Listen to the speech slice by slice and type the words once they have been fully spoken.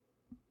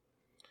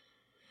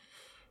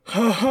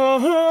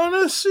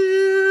Onishima.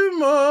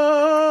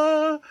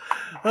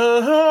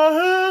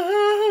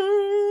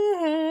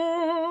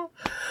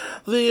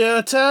 The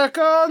Attack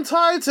on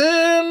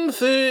Titan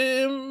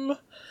theme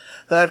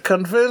that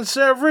convinced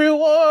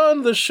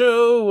everyone the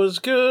show was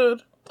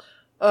good.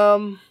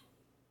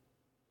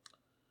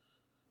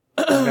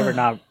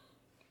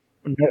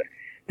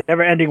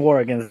 Never ending war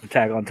against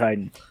Attack on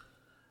Titan.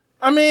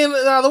 I mean,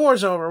 the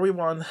war's over. We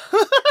won.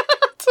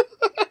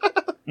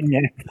 Yeah.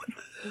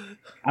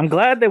 I'm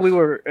glad that we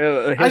were.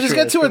 I just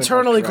get to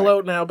eternally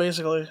gloat now,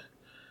 basically.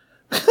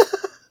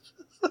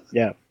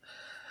 Yeah.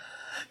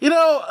 You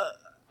know,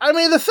 I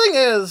mean, the thing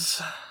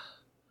is,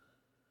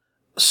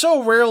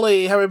 so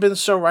rarely have I been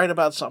so right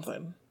about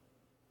something.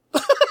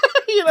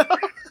 You know?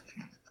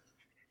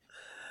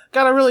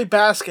 Gotta really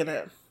bask in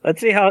it.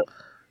 Let's see how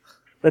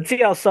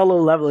solo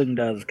leveling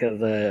does,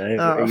 because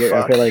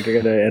I feel like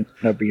you're gonna end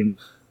up being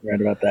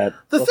right about that.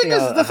 The thing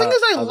is,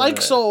 I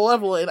like solo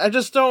leveling. I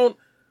just don't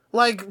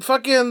like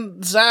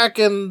fucking Zach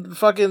and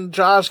fucking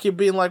Josh keep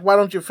being like, "Why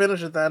don't you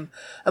finish it then?"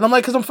 And I'm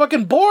like, "Cause I'm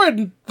fucking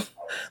bored.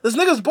 This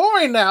nigga's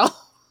boring now."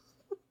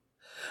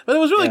 But it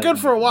was really good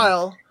for a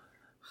while.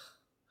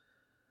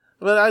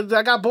 But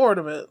I got bored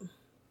of it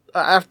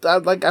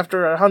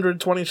after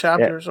 120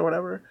 chapters or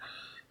whatever.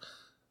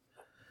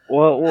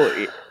 Well,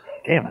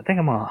 damn, I think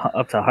I'm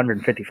up to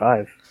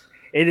 155.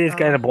 It is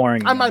kind of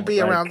boring. I might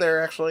be around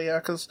there, actually, yeah,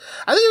 because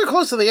I think you're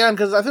close to the end,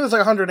 because I think it's like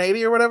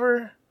 180 or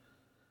whatever.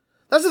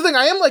 That's the thing,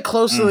 I am like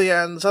close to the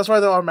end, so that's why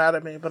they're all mad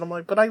at me, but I'm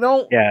like, but I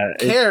don't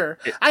care.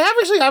 I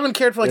haven't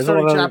cared for like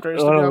 30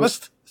 chapters, to be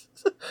honest.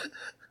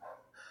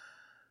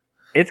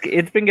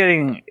 It's been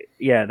getting,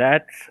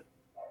 that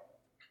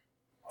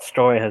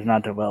story has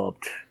not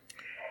developed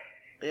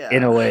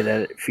in a way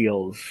that it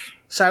feels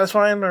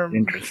satisfying or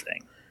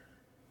interesting.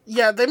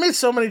 Yeah, they made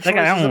so many choices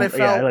that I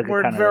felt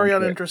were very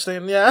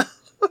uninteresting. Yeah,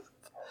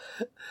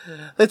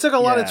 they took a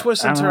lot of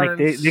twists and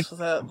turns.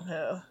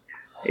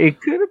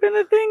 It could have been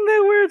a thing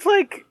that where it's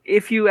like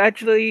if you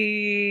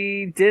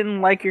actually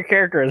didn't like your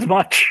character as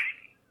much.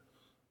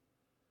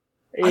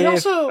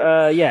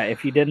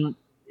 If you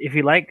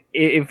like,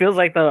 it feels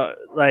like I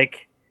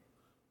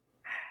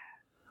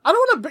don't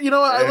want to. You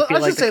know, I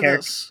should say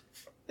this.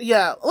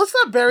 Yeah, let's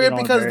not bury it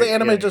because the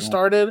anime just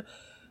started.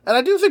 And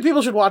I do think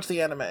people should watch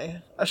the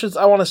anime.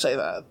 I want to say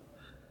that.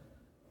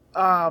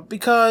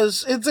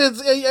 Because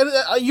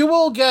you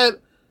will get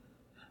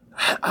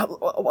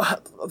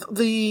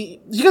you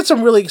get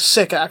some really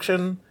sick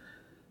action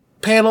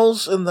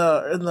panels in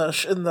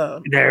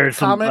the there's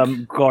comic.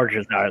 Some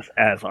gorgeous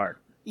ass art.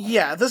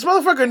 Yeah, this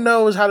motherfucker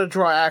knows how to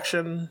draw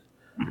action.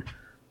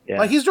 Yeah.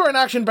 Like, he's drawing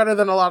action better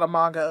than a lot of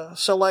manga.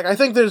 So, like, I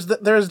think there's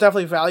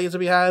definitely value to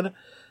be had.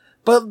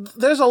 But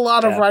there's a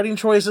lot of writing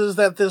choices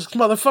that this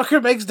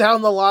motherfucker makes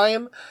down the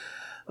line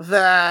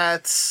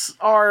that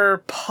are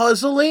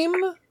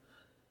puzzling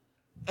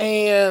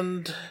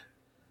and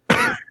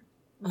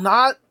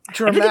not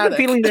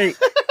dramatic.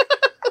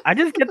 I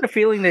just get the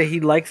feeling that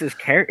he likes his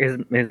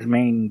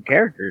main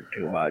character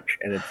too much,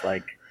 and it's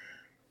like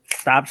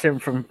stops him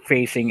from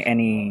facing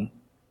any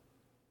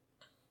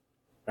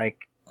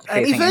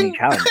anything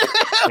challenge.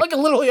 Like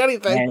literally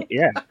anything.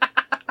 Yeah.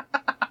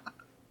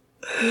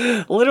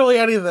 Literally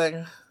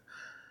anything.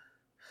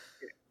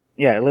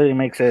 Yeah, it literally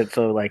makes it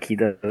so like he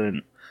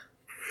doesn't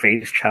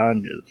face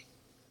challenges.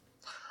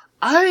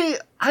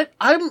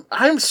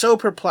 I'm so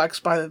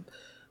perplexed by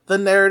the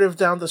narrative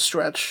down the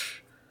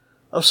stretch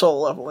of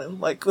Soul Leveling.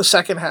 Like the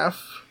second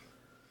half,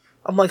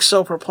 I'm like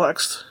so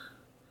perplexed,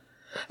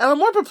 and I'm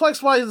more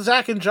perplexed why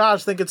Zach and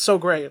Josh think it's so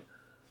great.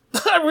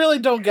 I really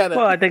don't get it.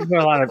 Well, I think for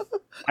a lot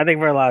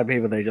of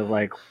people, they just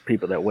like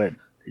people that win.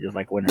 They just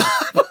like winners.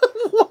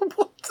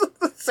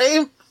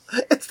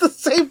 It's the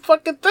same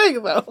fucking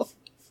thing, though.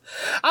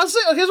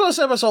 Here's what I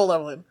say about Soul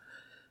Leveling.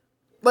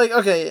 Like,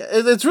 okay,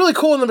 it's really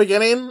cool in the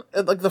beginning.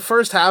 Like, the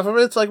first half of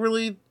it's, like,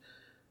 really,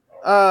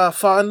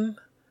 fun.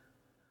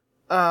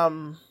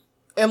 And,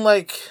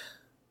 like,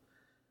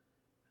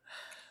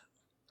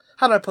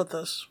 how do I put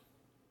this?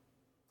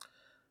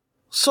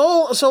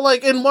 So,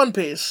 like, in One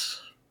Piece,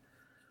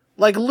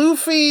 like,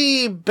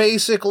 Luffy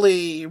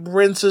basically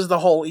rinses the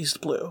whole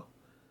East Blue.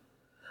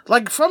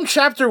 Like, from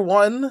chapter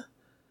 1...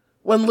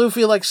 when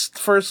Luffy, like,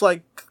 first,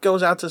 like,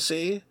 goes out to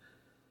sea,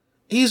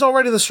 he's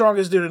already the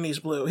strongest dude in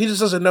East Blue. He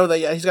just doesn't know that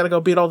yet. He's got to go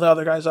beat all the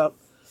other guys up,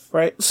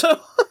 right? So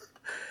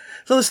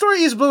the story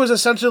of East Blue is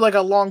essentially, like,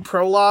 a long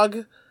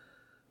prologue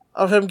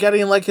of him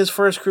getting, like, his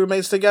first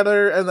crewmates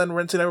together and then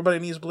rinsing everybody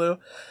in East Blue.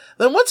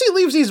 Then once he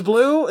leaves East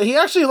Blue, he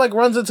actually, like,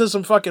 runs into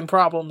some fucking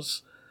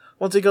problems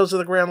once he goes to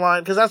the Grand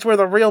Line, because that's where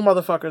the real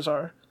motherfuckers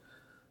are.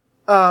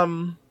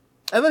 And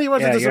then he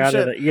runs into some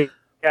shit.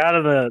 Out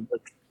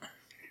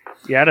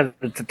of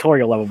the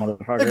tutorial level,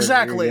 motherfucker.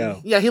 Exactly.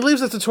 Yeah, he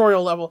leaves the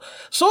tutorial level.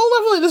 Soul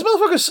Leveling, this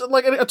motherfucker's,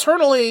 like,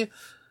 eternally...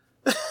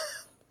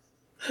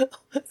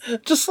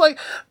 just, like...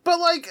 But,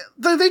 like,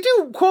 they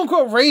do,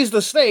 quote-unquote, raise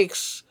the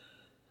stakes.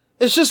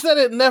 It's just that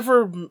it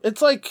never...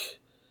 It's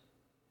like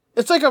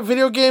a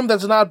video game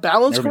that's not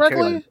balanced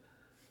correctly.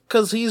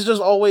 Because he's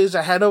just always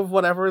ahead of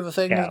whatever the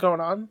thing is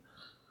going on.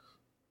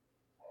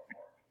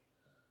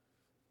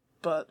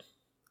 But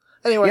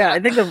anyway, Yeah, I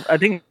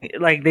think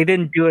like they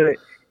didn't do it.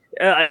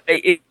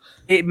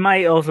 It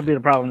might also be the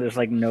problem. There's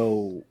like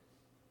no,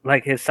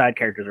 like his side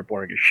characters are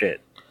boring as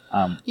shit.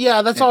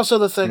 Yeah, that's also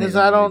the thing, is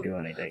I don't really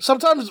do anything.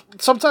 Sometimes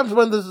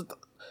when the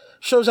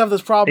shows have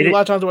this problem, you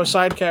latch onto a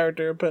side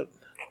character, but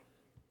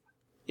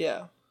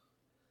yeah.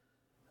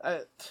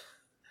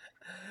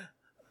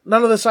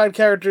 None of the side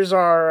characters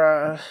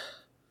are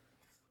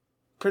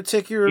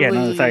particularly... Yeah,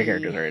 none of the side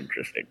characters are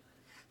interesting.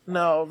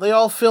 No, they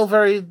all fill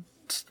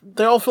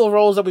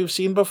roles that we've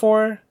seen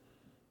before.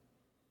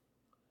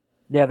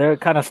 Yeah, they're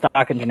kind of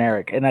stock and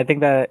generic, and I think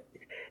that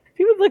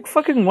even like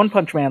fucking One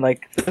Punch Man,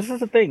 like this is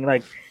the thing,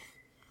 like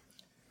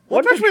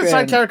One Punch Man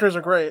side characters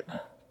are great.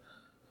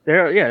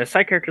 The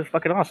side characters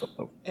fucking awesome.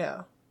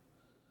 Yeah,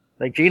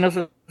 like Genos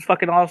is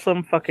fucking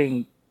awesome.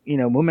 Fucking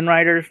Moomin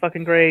Rider is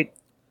fucking great.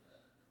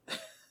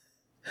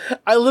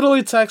 I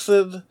literally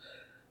texted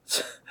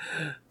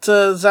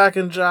to Zach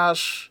and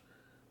Josh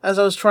as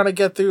I was trying to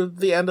get through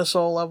the end of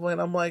Soul Leveling.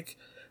 I'm like,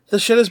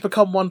 this shit has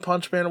become One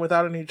Punch Man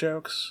without any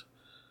jokes.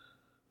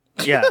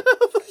 Yeah.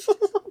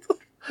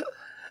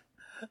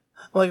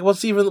 Like,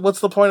 what's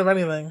the point of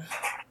anything?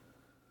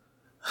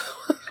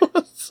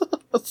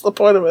 what's the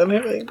point of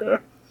anything, bro?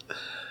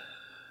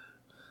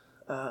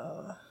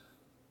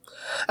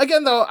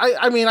 Again, though,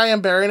 I mean, I am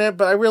burying it,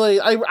 but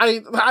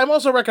I'm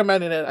also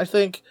recommending it.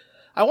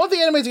 I want the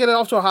anime to get it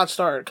off to a hot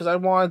start, because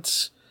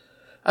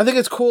I think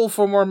it's cool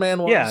for more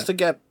manhwas to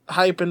get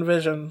hype and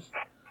vision.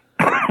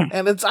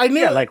 And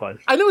likewise.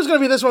 I knew it was going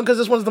to be this one, because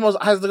this one's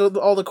has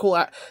all the cool...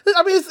 I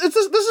mean, this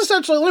is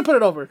essentially... Let me put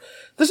it over.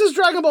 This is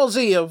Dragon Ball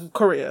Z of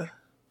Korea.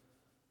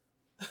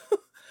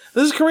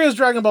 This is Korea's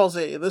Dragon Ball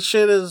Z. This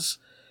shit is...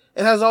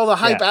 It has all the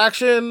hype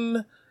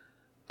action,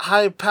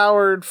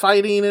 high-powered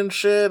fighting and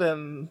shit,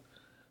 and...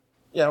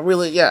 Yeah,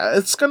 really, yeah.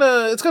 It's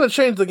gonna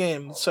change the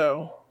game,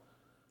 so...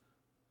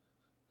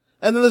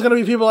 And then there's gonna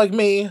be people like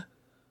me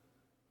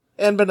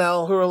and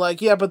Benel who are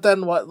like, yeah, but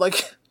then what?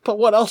 Like, but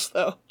what else,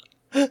 though?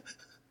 Have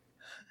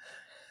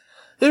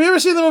you ever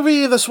seen the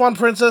movie The Swan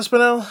Princess,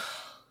 Benel?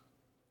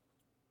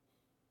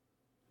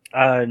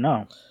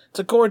 No. It's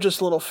a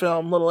gorgeous little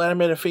film, little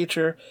animated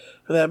feature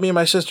that me and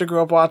my sister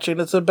grew up watching.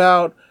 It's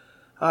about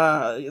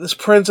this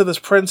prince and this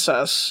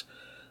princess,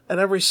 and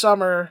every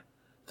summer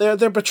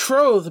they're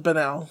betrothed,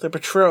 Benel. They're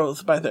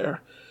betrothed by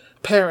their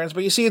parents,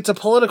 but you see, it's a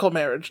political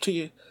marriage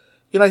to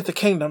unite the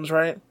kingdoms,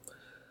 right?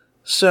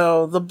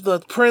 So the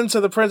prince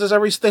and the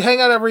princess they hang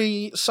out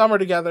every summer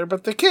together,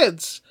 but they're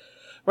kids,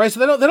 right? So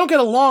they don't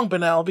get along,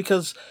 Benel,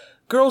 because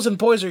girls and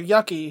boys are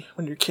yucky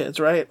when you're kids,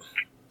 right?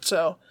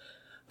 So,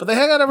 but they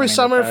hang out every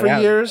summer for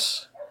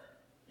years,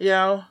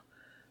 and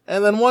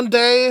then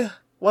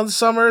one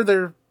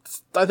summer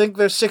I think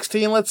they're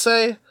 16, let's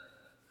say.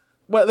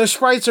 Well, their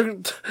sprites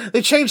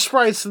they changed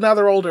sprites, and now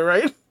they're older,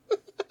 right?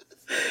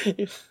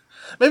 Maybe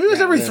it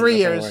was every 3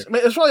 years.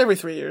 It's probably every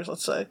 3 years,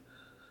 let's say.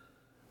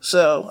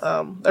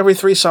 So, every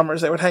 3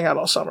 summers, they would hang out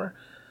all summer.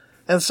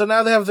 And so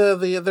now they have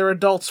their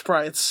adult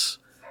sprites.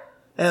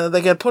 And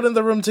they get put in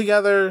the room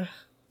together,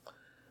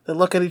 they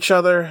look at each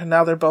other, and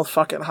now they're both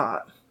fucking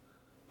hot.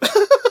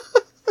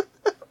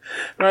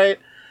 Right?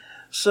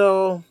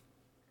 So,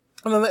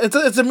 and then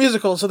it's a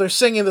musical, so they're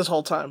singing this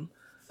whole time.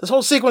 This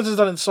whole sequence is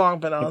done in song,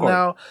 but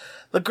now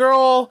the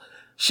girl...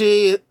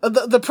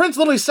 The prince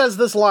literally says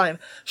this line.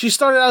 She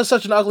started out as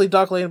such an ugly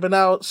duckling, but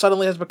now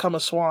suddenly has become a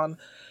swan.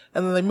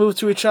 And then they move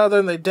to each other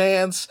and they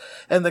dance,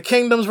 and the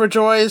kingdoms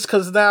rejoice,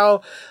 because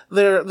now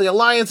the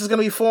alliance is going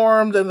to be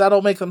formed, and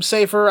that'll make them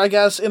safer, I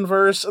guess, in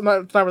verse.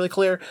 It's not really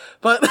clear.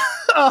 But,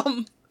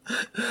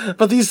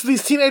 but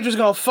these teenagers are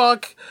going to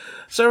fuck,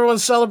 so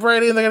everyone's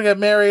celebrating, they're going to get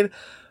married.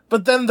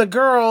 But then the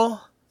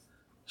girl,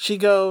 she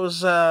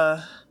goes,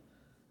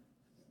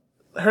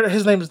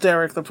 his name is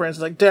Derek, the prince.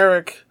 Like,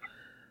 Derek...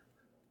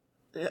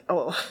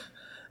 Oh.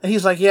 And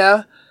he's like,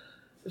 yeah.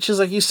 And she's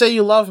like, you say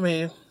you love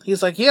me.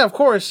 He's like, yeah, of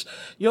course.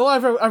 You're all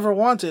I've ever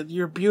wanted.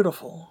 You're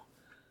beautiful.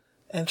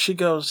 And she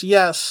goes,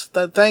 yes,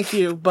 thank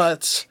you,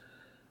 but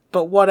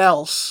what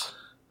else?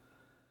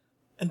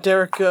 And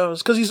Derek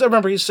goes, because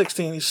remember, he's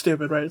 16, he's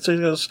stupid, right? So he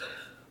goes,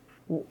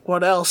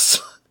 what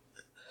else?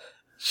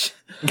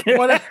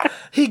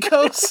 He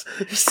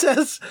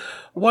says,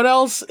 what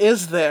else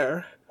is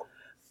there?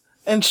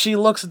 And she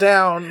looks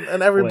down,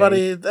 and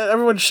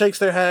everyone shakes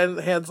their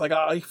hands like,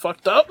 oh, you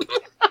fucked up.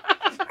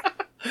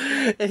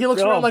 And he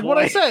looks around like,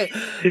 what'd I say?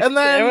 And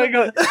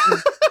then...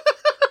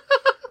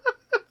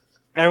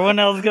 Everyone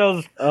else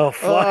goes, oh,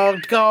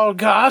 fuck. Oh,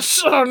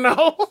 gosh. Oh,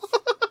 no.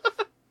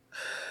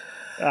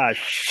 Ah,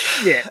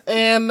 shit.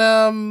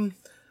 And,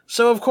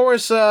 so, of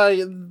course,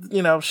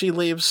 she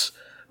leaves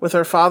with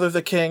her father,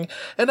 the king.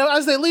 And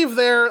as they leave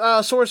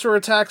there, Sorcerer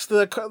attacks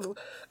the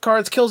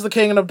cards, kills the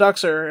king, and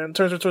abducts her, and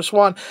turns her to a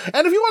swan.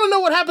 And if you want to know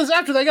what happens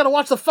after that, you gotta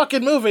watch the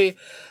fucking movie.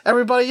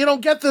 Everybody, you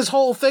don't get this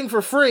whole thing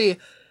for free.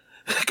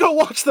 Go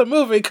watch the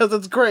movie, because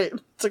it's great.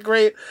 It's a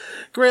great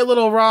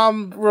little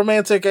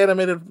romantic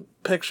animated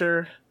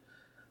picture.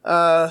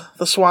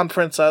 The Swan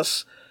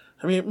Princess.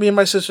 I mean, me and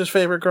my sister's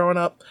favorite growing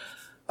up.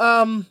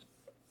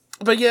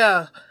 But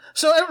yeah,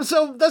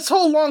 So this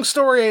whole long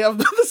story of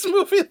this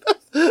movie,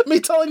 me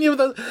telling you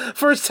the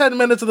first 10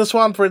 minutes of The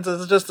Swan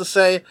Princess is just to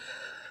say,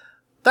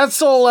 that's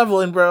soul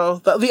leveling, bro.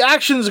 The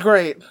action's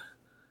great.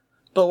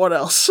 But what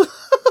else?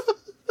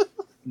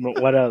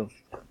 But what else?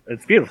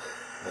 It's beautiful.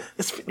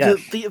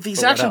 Yes.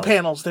 These action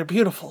panels, they're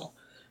beautiful.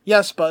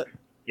 Yes, but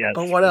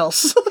what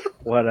else?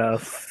 What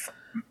else?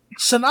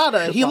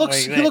 Sonata, he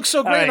looks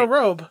so great in a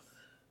robe.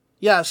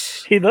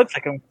 Yes. He looks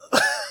like him.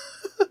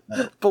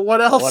 But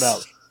what else? What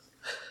else?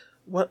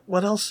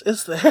 What else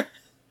is there?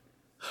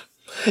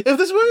 If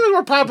this movie was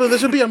more popular,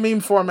 this would be a meme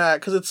format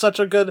because it's such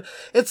a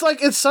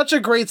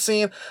great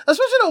scene,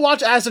 especially to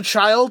watch as a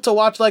child. To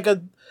watch like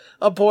a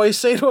boy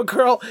say to a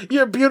girl,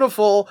 "You're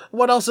beautiful."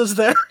 What else is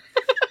there?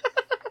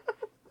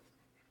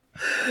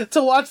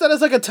 To watch that as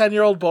like a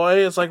 10-year-old boy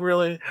is like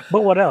really.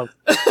 But what else?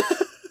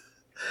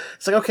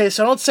 It's like, okay,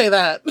 so don't say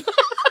that.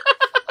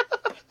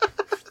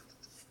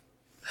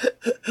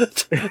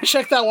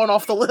 Check that one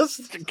off the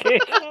list. Okay.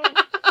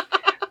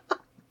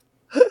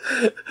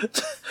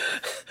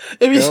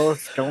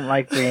 Girls don't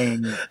like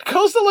being...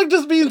 Girls don't like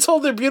just being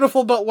told they're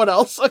beautiful, but what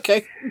else?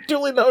 Okay,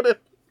 duly noted.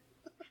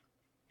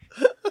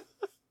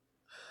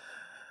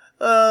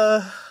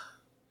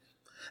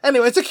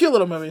 Anyway, it's a cute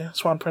little movie,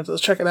 Swan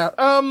Princess. Check it out.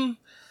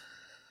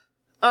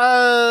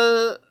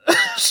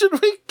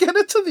 Should we get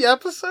into the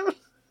episode?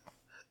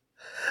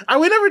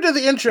 We never did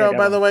the intro,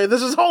 by the way.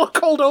 This is all a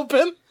cold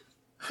open.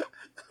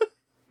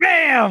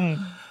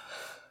 Bam!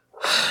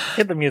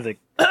 Hit the music.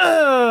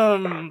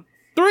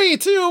 3,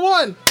 2,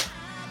 1.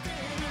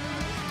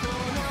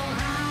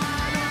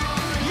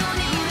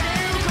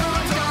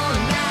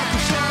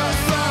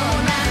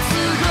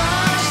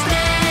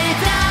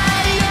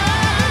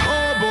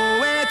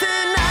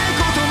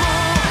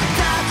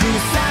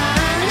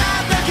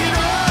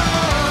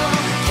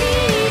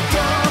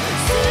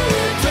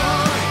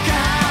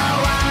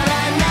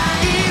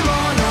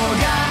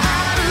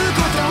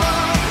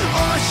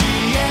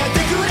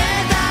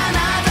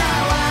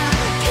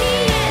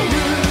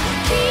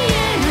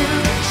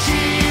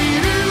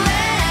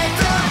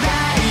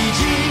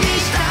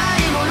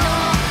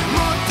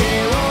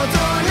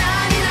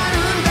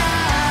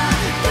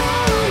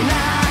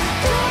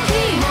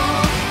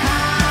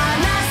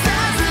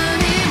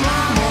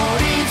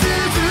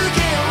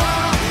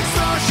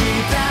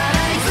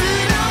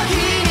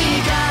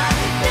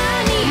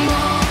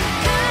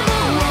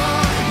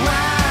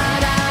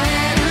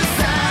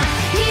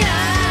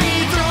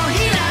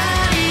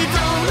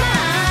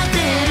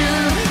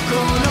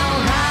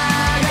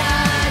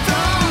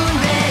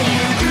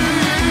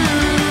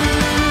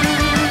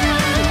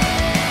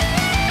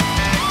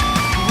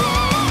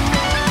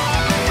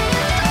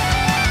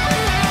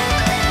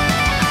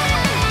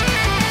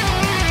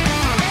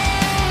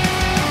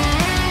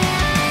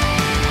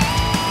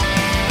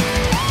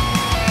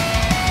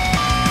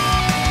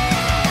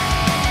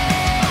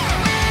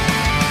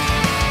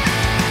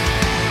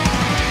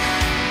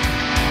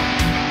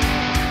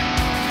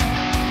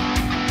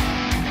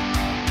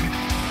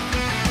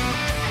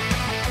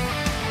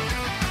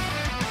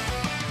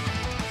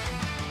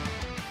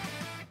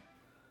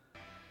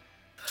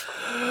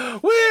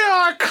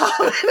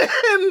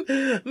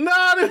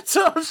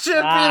 Naruto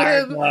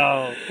Shippuden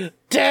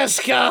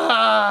Deska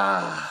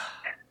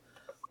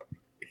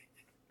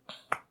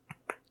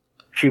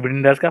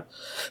Shippuden Deska?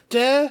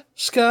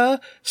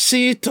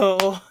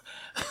 Despacito.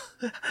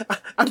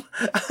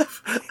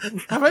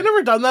 Have I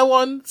never done that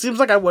one? Seems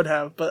like I would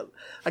have, but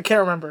I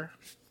can't remember.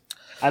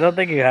 I don't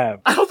think you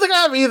have. I don't think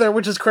I have either,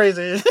 which is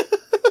crazy.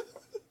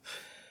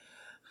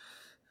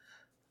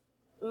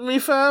 Mi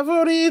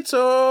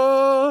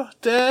favorito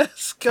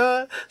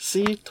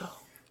Despacito.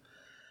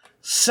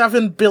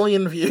 7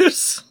 billion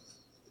views.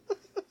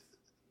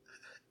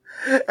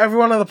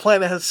 Everyone on the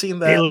planet has seen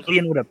that.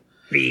 Billion with a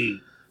B.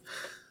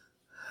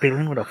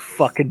 Billion with a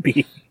fucking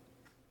B.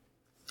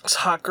 It's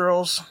hot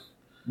girls.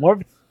 More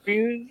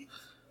views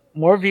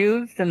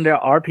than there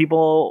are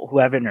people who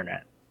have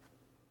internet.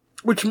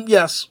 Which,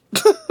 yes.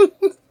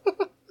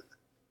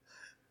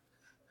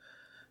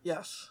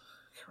 Yes,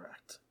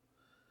 correct.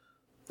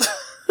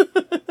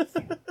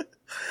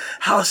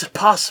 How is it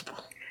possible?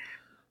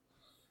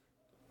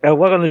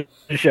 Welcome to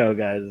the show,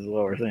 guys, is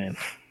what we're saying.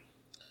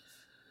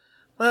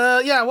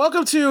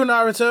 Welcome to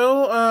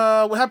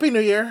Naruto. Happy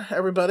New Year,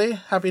 everybody.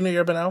 Happy New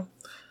Year, Beno.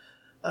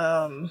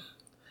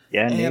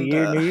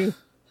 New Year.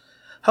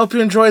 Hope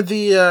you enjoyed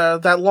the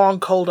that long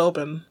cold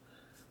open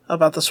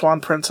about the Swan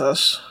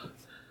Princess.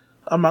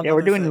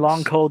 We're doing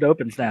long cold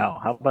opens now.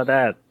 How about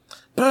that?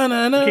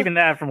 Banana. Keeping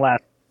that from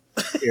last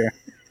year.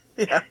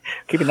 Yeah.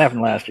 Keeping that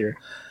from last year.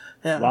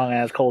 Yeah. Long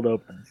ass cold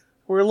opens.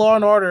 We're Law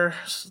and Order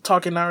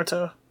talking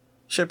Naruto.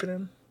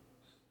 Shippuden.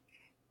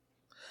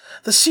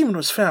 The semen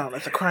was found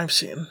at the crime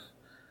scene.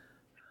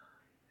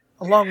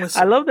 Along with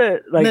I love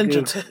that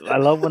ninja I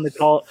love when they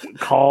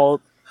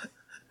called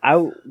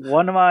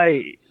one of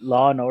my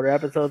Law and Order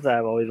episodes that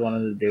I've always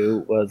wanted to do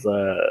was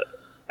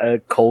a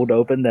cold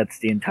open that's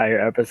the entire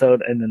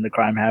episode and then the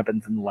crime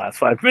happens in the last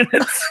 5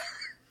 minutes.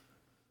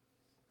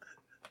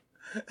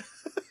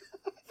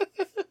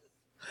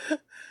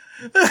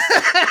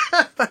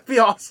 That'd be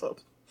awesome.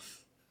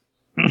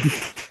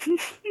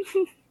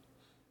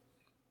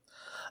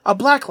 A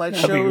blacklight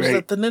shows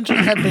that the ninja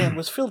headband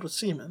was filled with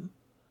semen.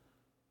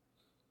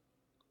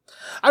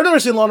 I've never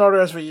seen Law and Order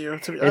SVU.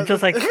 It's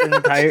just like an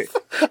entire...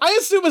 I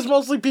assume it's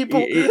mostly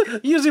people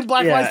using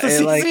blacklights to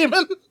see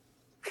semen.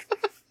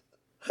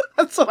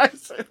 That's what I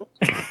assume.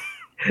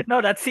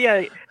 No, that's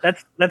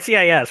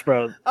CIS,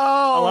 bro.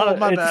 Oh,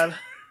 my bad.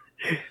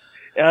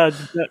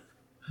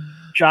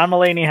 John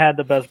Mulaney had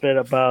the best bit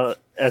about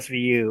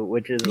SVU,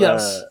 which is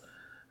the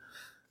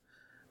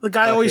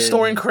guy always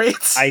storing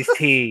crates.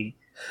 Ice-T.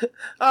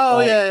 Oh,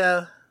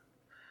 yeah.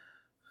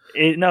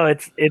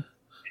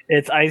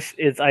 It's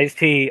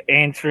Ice-T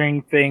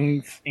answering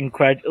things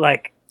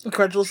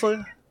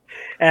incredulously,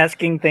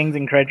 asking things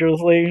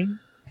incredulously.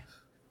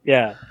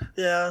 Yeah.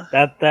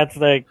 That's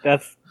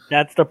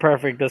the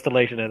perfect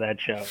distillation of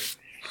that show.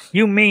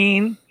 You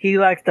mean he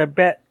likes to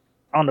bet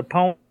on the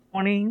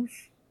ponies?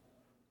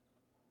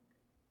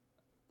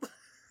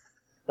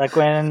 Like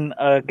when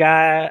a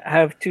guy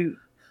have to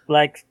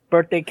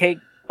birthday cake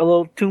a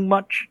little too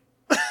much.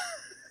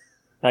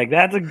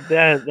 That's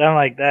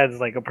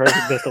like a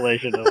perfect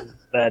distillation of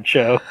that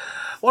show.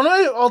 One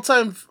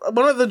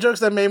of the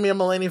jokes that made me a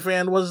Mulaney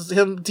fan was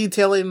him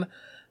detailing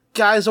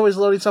guys always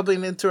loading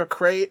something into a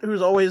crate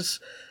who's always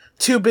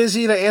too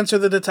busy to answer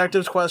the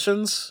detective's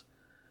questions.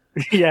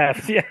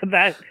 Yes, yeah,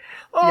 that.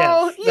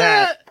 Oh, yes,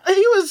 yeah, that.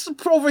 He was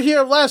over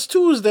here last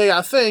Tuesday,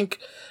 I think.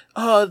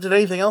 Did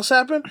anything else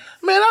happen?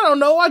 Man, I don't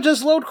know. I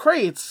just load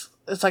crates.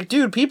 It's like,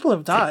 dude, people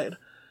have died.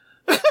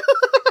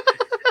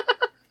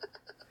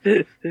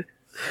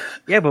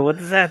 Yeah, but what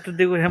does that have to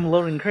do with him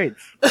loading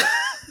crates?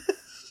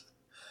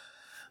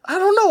 I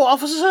don't know,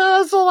 officer.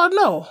 That's all I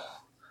know.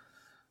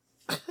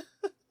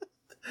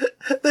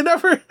 They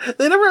never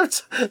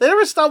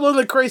stop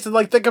loading the crates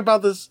and think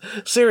about this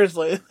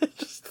seriously.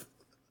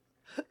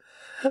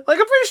 I'm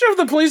pretty sure if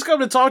the police come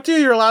to talk to you,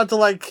 you're allowed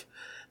to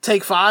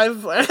take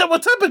 5.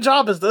 What type of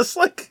job is this?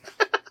 What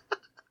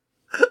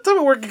type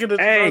of working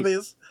conditions are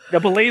these? The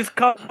police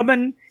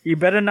coming. You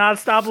better not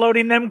stop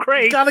loading them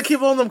crates. You gotta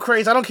keep loading them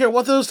crates. I don't care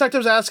what the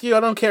detectives ask you. I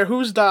don't care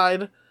who's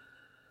died.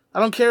 I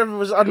don't care if it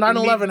was a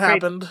 9/11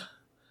 happened.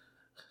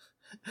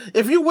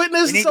 If you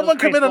witness someone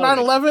commit a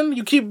 9/11,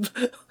 you keep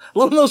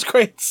loading those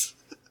crates.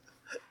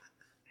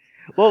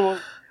 Well,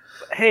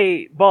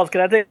 hey, boss,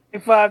 can I take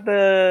 5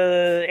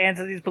 to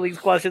answer these police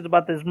questions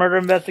about this murder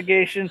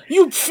investigation?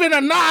 You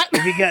finna not!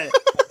 If you got...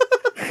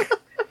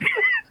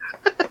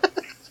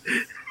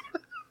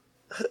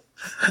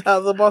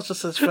 The boss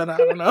just says finna, I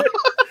don't know.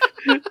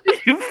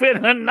 You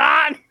finna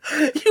not!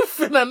 You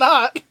finna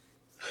not!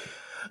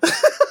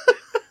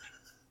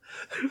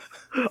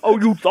 Oh,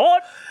 you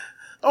thought?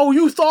 Oh,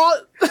 you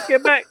thought?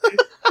 Get back.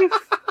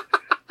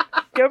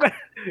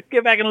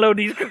 Get back and load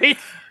these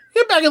crates.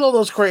 Get back and load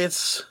those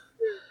crates.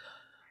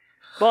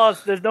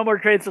 Boss, there's no more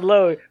crates to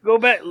load. Go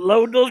back,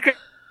 load those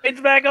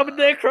crates back up in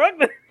that truck.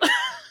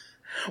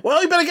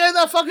 Well, you better get in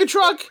that fucking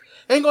truck.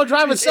 Ain't gonna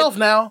drive itself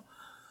now.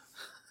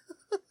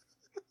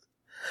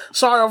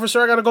 Sorry,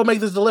 officer, I gotta go make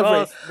this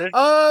delivery. It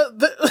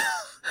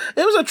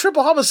was a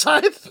triple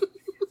homicide.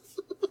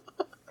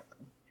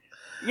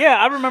 Yeah,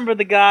 I remember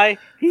the guy.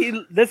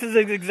 This is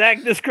his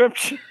exact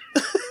description.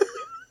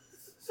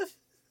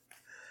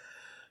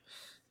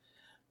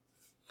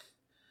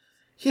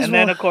 And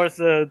then, of course,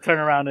 the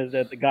turnaround is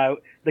that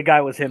the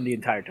guy was him the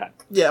entire time.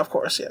 Yeah, of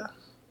course, yeah.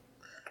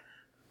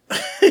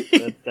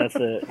 That's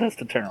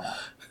the turnaround.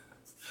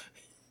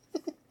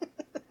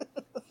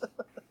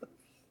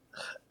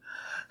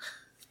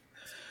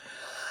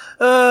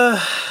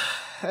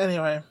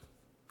 Anyway.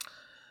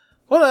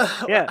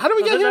 How do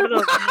we get here?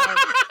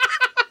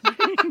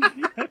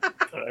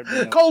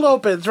 Cold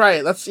opens,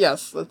 right. That's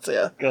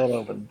Cold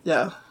opens.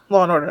 Yeah.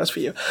 Law and Order, that's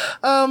for you.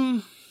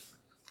 I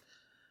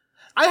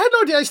had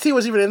no idea Ice-T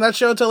was even in that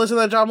show until I listened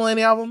to that John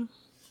Mulaney album.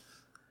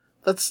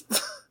 That's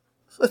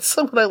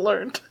something I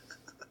learned.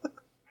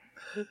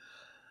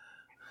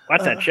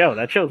 Watch that show.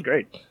 That show's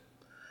great.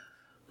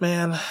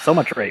 Man. So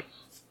much rape.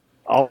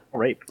 All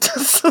rape.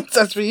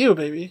 That's for you,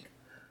 baby.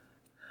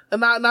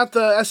 And not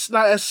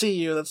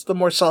SCU, that's the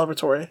more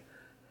celebratory.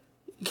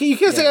 You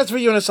can't say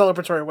SVU in a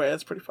celebratory way,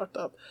 it's pretty fucked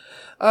up.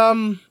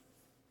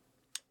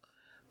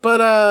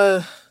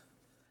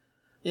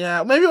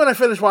 Yeah, maybe when I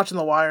finish watching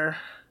The Wire,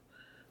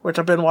 which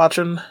I've been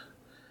watching,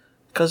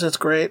 because it's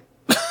great.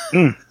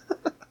 God,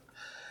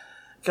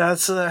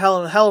 it's a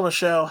hell of a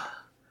show.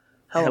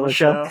 Hell of a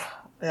show.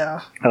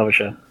 Yeah. Hell of a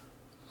show.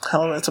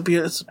 It's a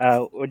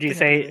beautiful... Would you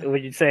say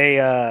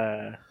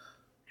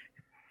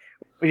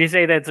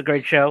that's a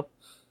great show?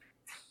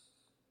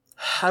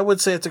 I would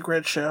say it's a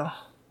great show.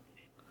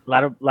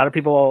 A lot of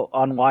people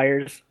on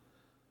wires.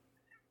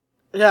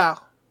 Yeah.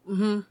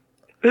 Mm-hmm.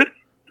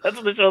 That's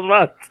what the show's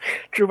about.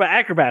 True about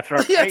acrobats,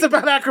 right? Yeah, it's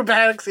about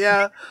acrobatics,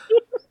 yeah.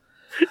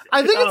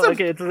 I think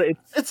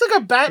it's like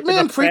a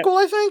Batman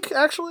prequel, I think,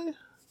 actually.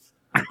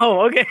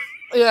 Oh, okay.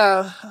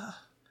 Yeah.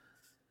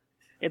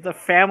 It's a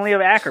family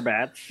of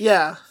acrobats.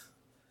 Yeah.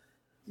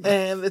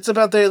 And it's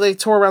about they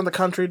tour around the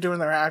country doing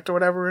their act or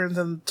whatever, and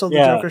then until the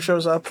Joker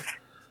shows up.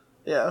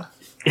 Yeah.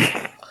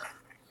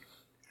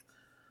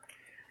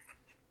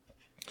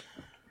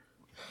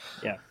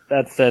 Yeah,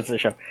 that's the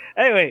show.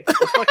 Anyway,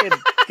 let's fucking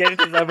get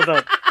into this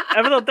episode.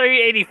 Episode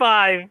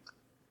 385.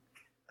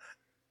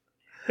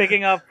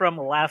 Picking up from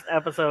the last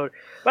episode.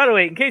 By the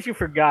way, in case you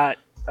forgot,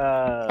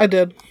 I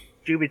did.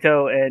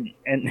 Jubito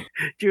and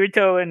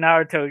Jubito and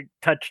Naruto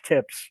touch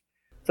tips.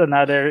 So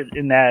now they're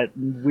in that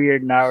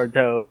weird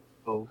Naruto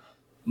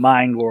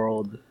mind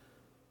world.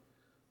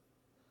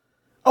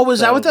 Oh,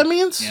 is that what that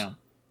means? Yeah.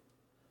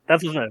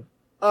 That's what it.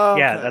 Oh,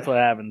 yeah, okay. that's what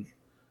happens.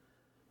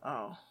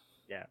 Oh.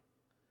 Yeah.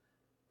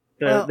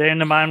 They're in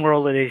the mind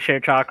world where they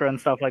share chakra and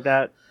stuff like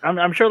that.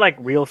 I'm sure like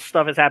real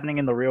stuff is happening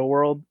in the real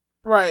world.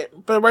 Right,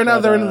 but right now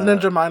they're in the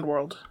ninja mind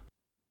world.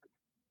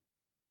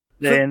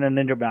 They're in the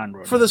ninja mind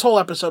world. For this whole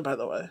episode, by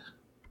the way.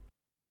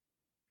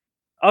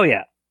 Oh,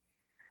 yeah.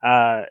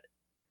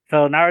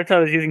 So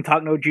Naruto is using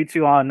Talk no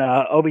Jutsu on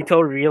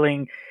Obito,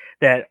 revealing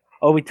that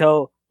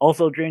Obito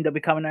also dreamed of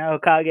becoming an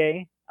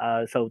Hokage.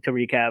 So to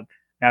recap,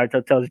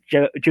 Naruto tells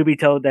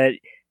Jubito that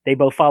they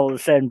both follow the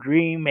same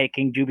dream,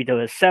 making Jubito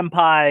his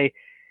senpai,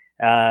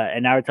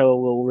 and Naruto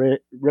will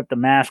rip the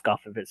mask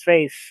off of his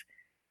face.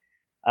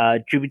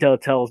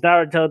 Jubito tells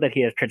Naruto that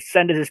he has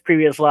transcended his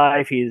previous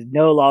life. He is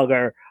no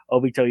longer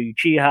Obito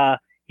Uchiha.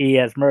 He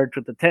has merged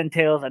with the Ten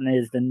Tails and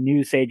is the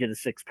new sage of the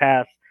Sixth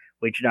Path,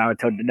 which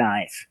Naruto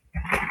denies.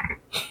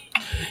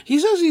 He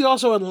says he's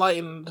also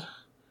enlightened.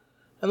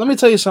 And let me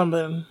tell you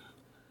something.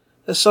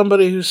 As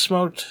somebody who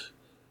smoked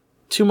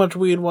too much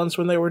weed once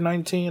when they were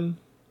 19.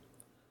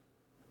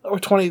 Or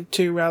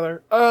 22,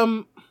 rather.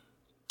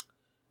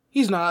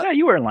 He's not. Yeah,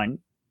 you were enlightened.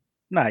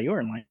 Nah, you were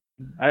enlightened.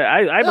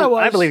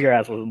 I believe your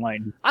ass was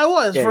enlightened. I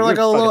was for like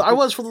a little. I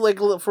was for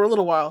a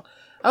little while.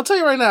 I'll tell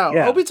you right now,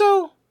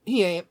 Obito,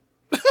 he ain't.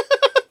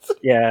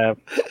 Yeah.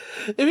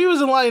 If he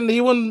was enlightened,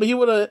 he wouldn't. He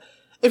would have.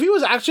 If he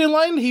was actually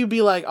enlightened, he'd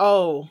be like,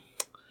 "Oh,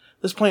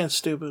 this plan's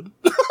stupid."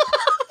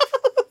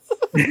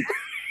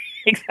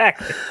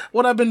 Exactly.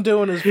 What I've been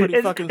doing is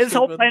pretty fucking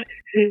stupid.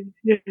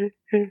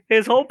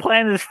 His whole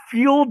plan is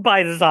fueled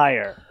by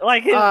desire.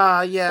 Like,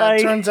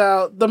 it turns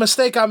out the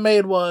mistake I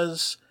made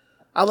was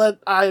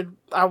I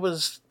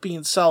was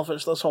being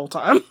selfish this whole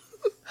time.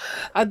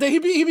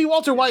 He'd be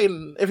Walter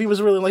Whiten if he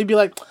was really. He'd be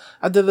like,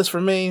 I did this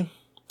for me,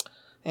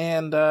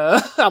 and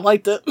I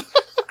liked it.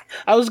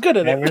 I was good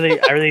at it.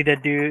 I really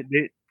did do.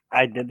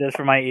 I did this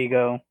for my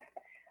ego.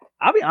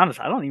 I'll be honest.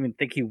 I don't even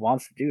think he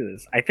wants to do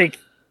this. I think.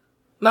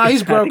 Nah,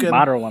 he's broken.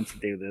 I think Madara wants to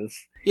do this.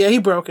 Yeah,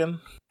 he's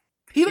broken.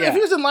 If he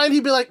was in line,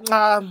 he'd be like,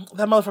 that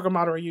motherfucker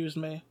Madara used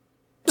me.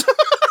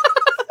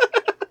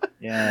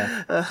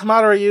 Yeah.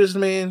 Madara used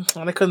me, and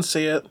I couldn't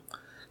see it.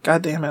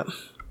 God damn it.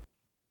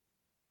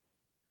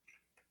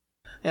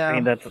 Yeah.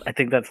 I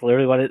think that's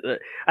literally what it.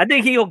 I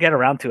think he'll get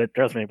around to it.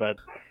 Trust me, but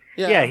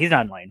yeah he's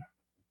not in line.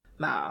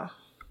 Nah.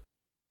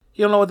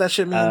 You don't know what that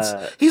shit means.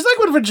 He's like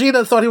when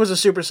Vegeta thought he was a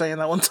Super Saiyan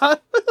that one time.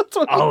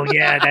 Oh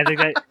yeah, that's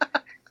exactly.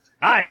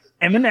 I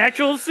am an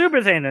actual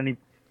Super Saiyan, and he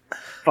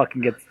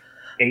fucking gets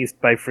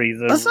aced by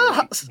Frieza.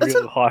 That's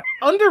an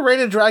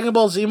underrated Dragon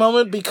Ball Z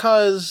moment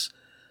because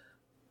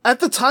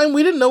at the time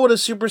we didn't know what a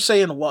Super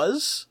Saiyan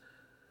was,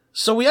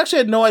 so we actually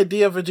had no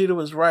idea Vegeta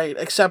was right,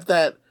 except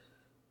that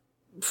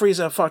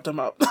Frieza fucked him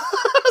up.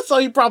 So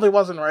he probably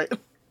wasn't right.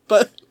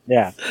 But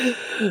yeah,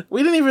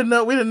 we didn't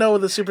know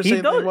what the Super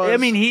Saiyan thing was. I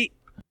mean, you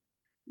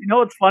know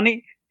what's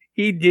funny?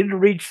 He did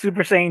reach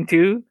Super Saiyan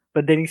 2,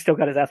 but then he still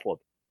got his ass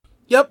whooped.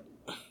 Yep.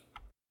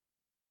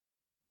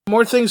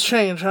 More things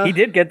change, huh? He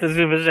did get the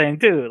Super Saiyan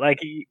 2. Like,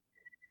 he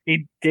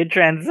did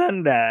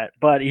transcend that,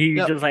 but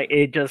just like,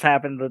 it just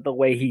happened that the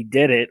way he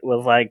did it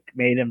was like,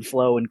 made him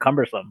slow and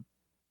cumbersome.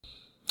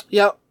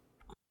 Yep.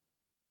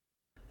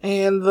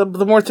 And the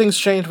more things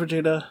change,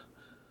 Vegeta,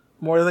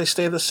 more they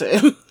stay the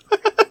same.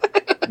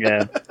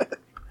 Yeah.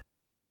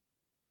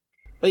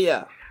 But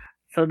yeah.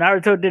 So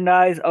Naruto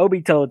denies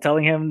Obito,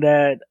 telling him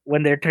that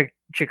when they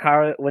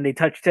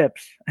touch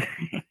tips,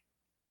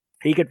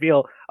 he could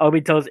feel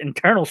Obito's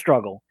internal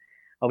struggle.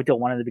 Obito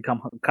wanted to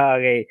become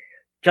Hokage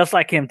just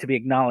like him, to be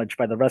acknowledged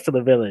by the rest of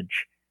the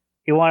village.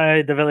 He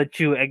wanted the village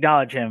to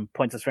acknowledge him,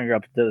 points his finger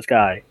up to the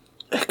sky.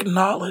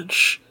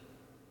 Acknowledge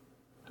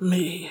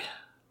me.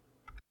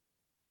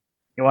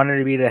 He wanted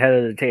to be the head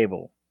of the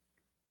table.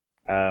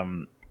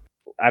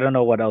 I don't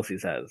know what else he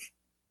says,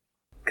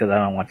 because I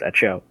don't watch that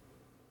show.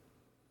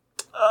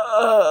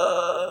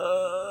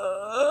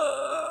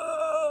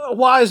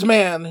 Wise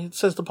man, it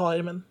says to Paul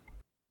Heyman.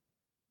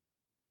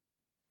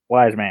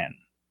 Wise man.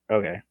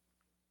 Okay.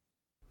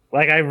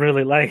 Like, I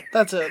really like...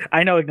 That's it.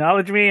 I know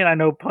acknowledge me, and I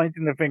know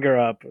pointing the finger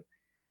up,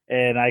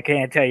 and I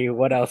can't tell you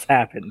what else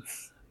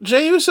happens.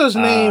 Jey Uso's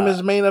name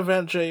is Main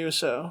Event Jey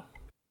Uso.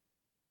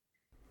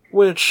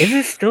 Which... Is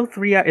it still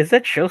 3 hours? Is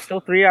that show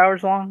still 3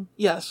 hours long?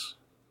 Yes.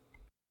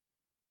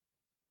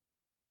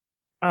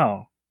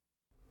 Oh.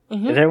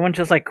 Mm-hmm. Is everyone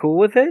just, like, cool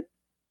with it?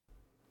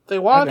 They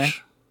watch.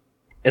 Okay.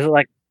 Is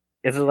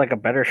it like a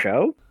better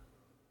show?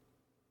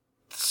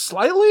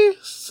 Slightly,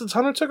 since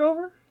Hunter took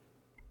over.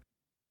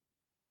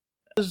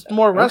 There's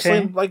more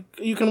wrestling. Okay. Like,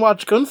 you can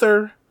watch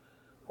Gunther,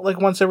 like,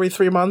 once every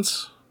 3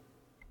 months.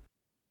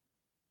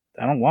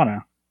 I don't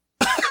wanna.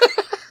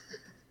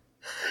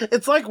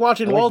 It's like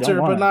watching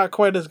Walter, but not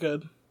quite as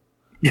good.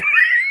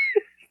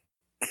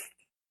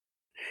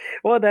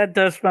 Well, that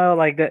does smell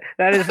like that.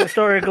 That is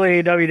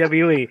historically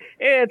WWE.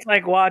 It's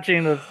like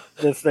watching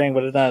this thing,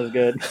 but it's not as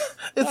good.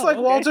 It's like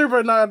Walter,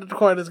 but not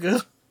quite as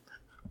good.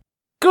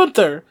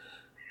 Gunther.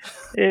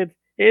 It's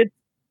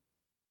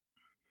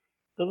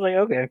like,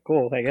 okay,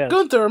 cool, I guess.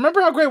 Gunther,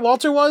 remember how great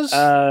Walter was?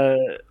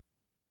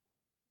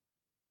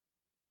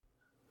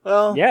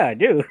 Well, yeah, I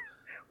do.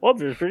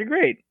 Walter's pretty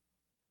great.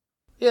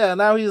 Yeah,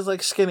 now he's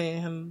like skinny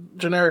and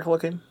generic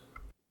looking.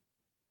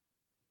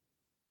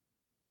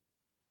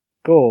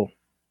 Cool.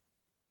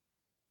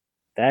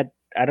 That,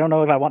 I don't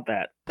know if I want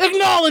that.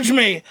 Acknowledge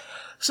me!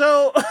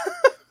 So...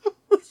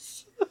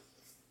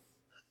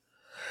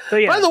 So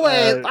yeah, by the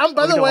way,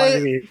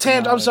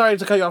 I'm sorry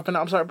to cut you off, but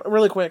I'm sorry,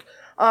 really quick.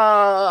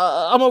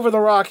 I'm over the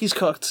Rock. He's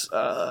cooked.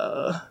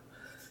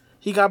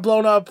 He got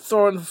blown up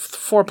throwing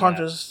 4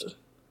 punches.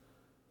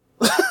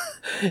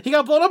 He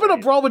got blown up in a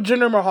brawl with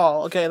Jinder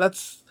Mahal. Okay,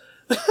 that's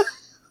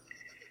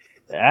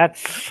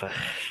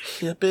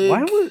yeah, big.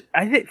 Why would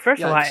I think?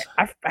 First of all,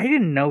 I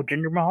didn't know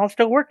Jinder Mahal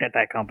still worked at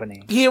that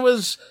company. They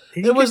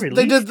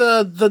did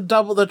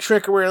the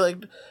trick where like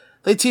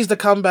they teased a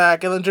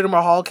comeback, and then Jinder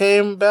Mahal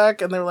came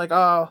back, and they were like,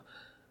 oh,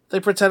 they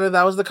pretended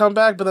that was the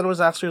comeback, but then it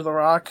was actually The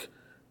Rock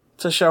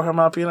to show him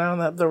up,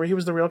 and that he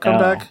was the real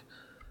comeback.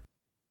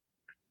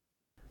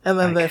 And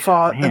then they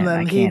fought, and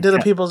then he did a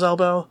People's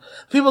Elbow.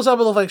 People's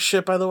Elbow looked like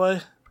shit, by the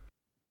way.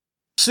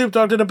 Snoop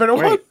Dogg did a better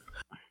one.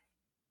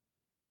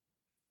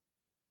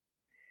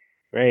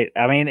 Great.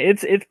 I mean,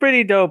 it's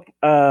pretty dope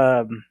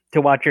to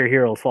watch your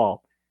heroes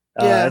fall.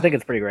 I think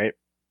it's pretty great.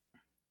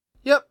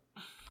 Yep.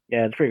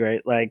 Yeah, it's pretty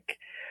great. Like,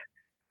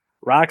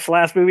 Rock's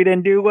last movie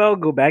didn't do well.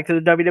 Go back to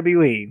the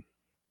WWE.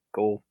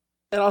 Cool.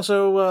 It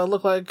also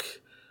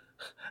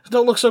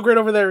don't look so great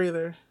over there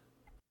either.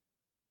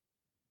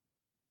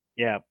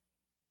 Yeah.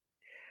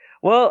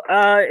 Well,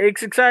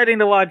 it's exciting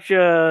to watch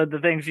the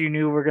things you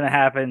knew were going to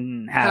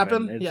happen.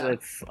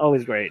 It's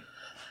always great.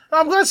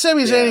 I'm glad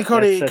Sami Zayn and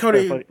Cody.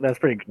 That's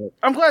pretty good.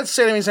 I'm glad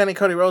Sami Zayn and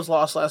Cody Rhodes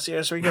lost last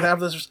year, so we could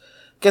have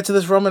get to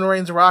this Roman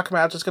Reigns Rock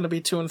match. It's going to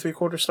be 2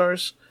 3/4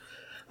 stars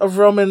of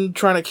Roman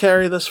trying to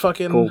carry this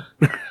fucking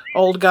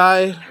old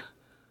guy.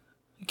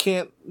 He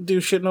can't do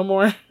shit no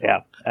more.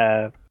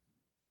 Yeah.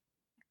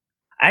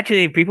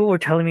 Actually, people were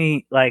telling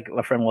me, like,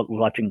 a friend was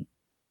watching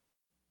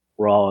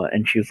Raw,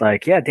 and she was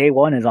like, "Yeah, day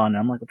 1 is on." And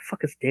I'm like, "What the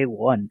fuck is day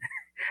 1?"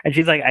 And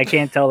she's like, "I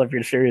can't tell if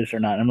you're serious or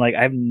not." And I'm like,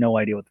 "I have no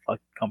idea what the fuck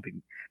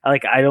company.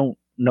 Like, I don't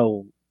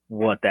know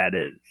what that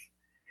is."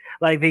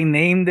 Like, they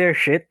name their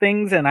shit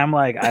things, and I'm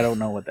like, I don't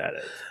know what that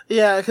is.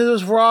 Yeah, because it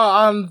was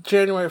Raw on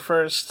January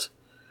 1st.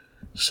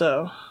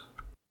 So,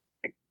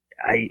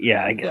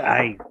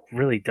 I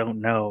really don't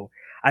know.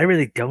 I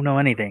really don't know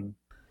anything.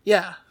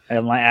 Yeah,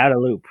 I'm like out of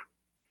loop.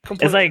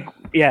 Completely.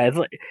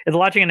 It's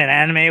watching an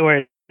anime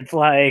where it's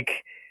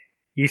like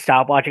you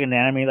stop watching an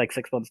anime like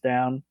 6 months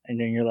down, and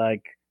then you're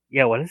like,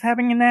 yeah, what is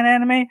happening in that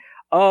anime?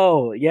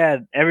 Oh yeah,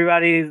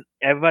 everybody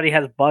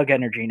has bug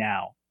energy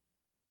now.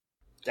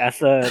 That's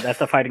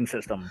the fighting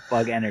system,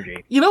 bug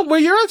energy. Where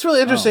you're at, it's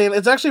really interesting.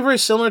 It's actually very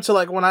similar to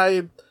like when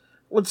I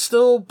would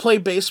still play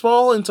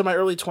baseball into my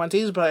early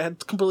 20s, but I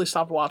had completely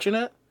stopped watching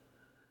it.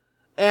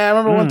 And I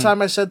remember one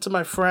time I said to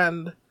my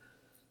friend,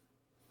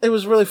 it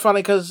was really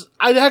funny because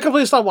I had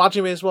completely stopped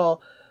watching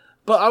baseball,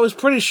 but I was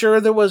pretty sure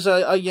there was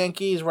a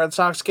Yankees-Red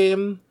Sox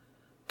game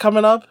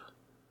coming up,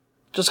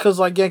 just because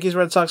like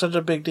Yankees-Red Sox is such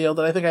a big deal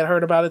that I think I'd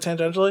heard about it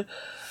tangentially.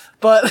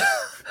 But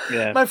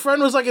my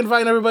friend was like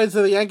inviting everybody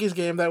to the Yankees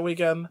game that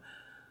weekend.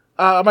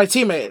 My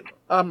teammate,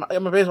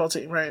 my baseball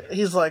team, right?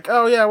 He's like,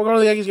 "Oh yeah, we're going to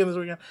the Yankees game this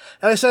weekend."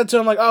 And I said to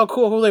him like, "Oh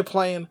cool, who are they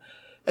playing?"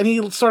 And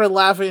he started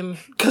laughing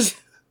because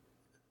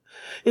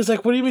he's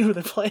like, "What do you mean who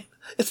they playing?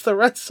 It's the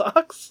Red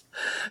Sox."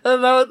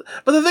 And but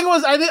the thing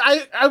was,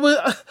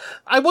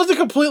 I wasn't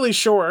completely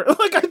sure.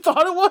 Like I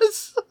thought it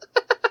was.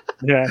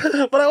 Yeah.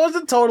 But I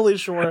wasn't totally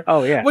sure.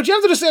 Oh yeah. What you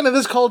have to understand in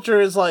this culture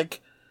is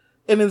like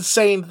an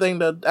insane thing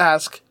to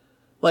ask.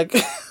 Like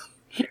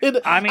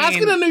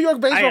asking a New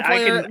York baseball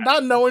player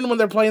not knowing when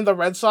they're playing the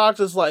Red Sox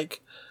is like,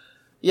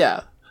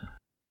 yeah.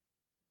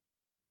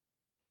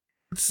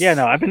 Yeah,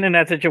 no, I've been in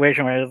that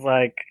situation where it's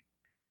like,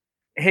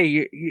 hey,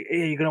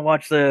 you gonna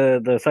watch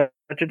the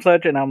such and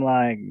such? And I'm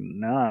like,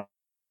 no,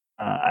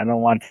 I don't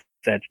watch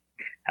that.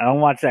 I don't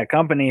watch that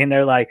company. And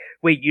they're like,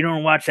 wait, you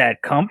don't watch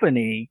that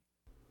company?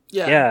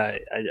 Yeah,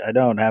 I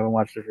don't. I haven't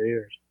watched it for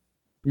years.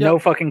 Yep. No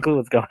fucking clue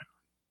what's going on.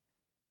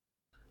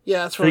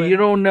 Yeah, that's right. So you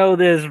don't know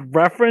this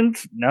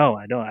reference? No,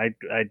 I don't.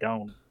 I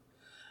don't.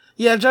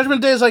 Yeah,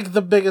 Judgment Day is like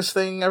the biggest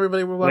thing.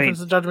 Everybody will reference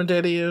the Judgment Day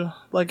to you.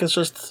 Like it's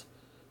just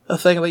a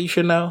thing that you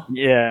should know.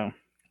 Yeah.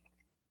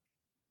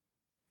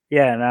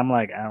 Yeah, and I'm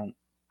like, I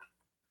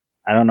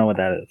don't know what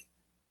that is.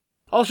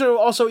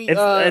 Also,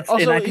 Eli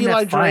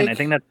Drake. Fine. I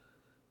think that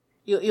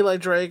Eli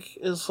Drake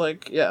is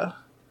like, yeah,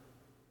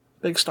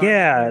 Big star.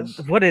 Yeah, Yes.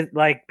 what is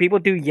like people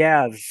do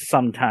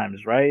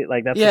sometimes, right?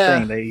 Like that's the Yeah.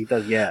 thing that he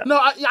does. Yeah. No,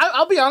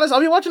 I'll be honest. I'll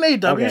be watching an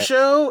AEW Okay.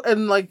 show,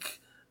 and like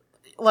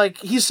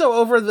he's so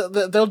over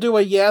that they'll do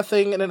a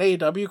thing in an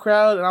AEW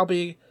crowd, and I'll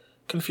be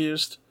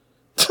confused.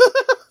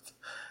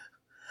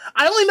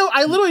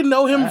 I literally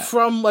know him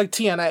from like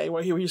TNA,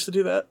 where he used to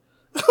do that.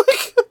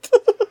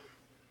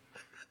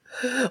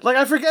 Like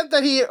I forget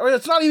that or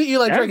it's not even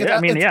Eli Drake.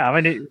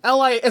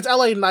 It's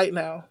LA Knight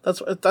now.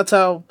 That's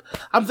how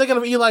I'm thinking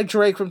of Eli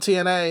Drake from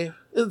TNA.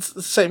 It's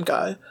the same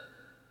guy,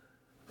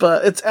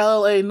 but it's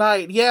LA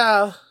Knight.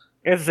 Yeah,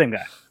 it's the same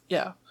guy.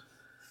 Yeah,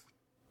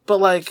 but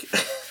like,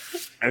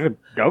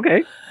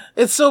 okay,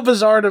 it's so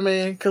bizarre to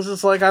me because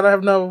it's like I don't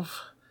have no.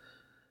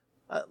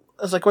 I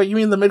was like, wait, you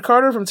mean the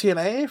mid-carder from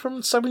TNA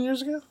from 7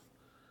 years ago?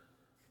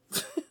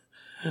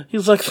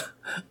 He's like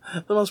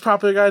the most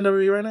popular guy in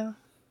WWE right now.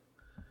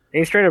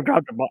 He straight up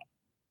dropped the ball.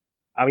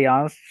 I'll be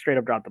honest, straight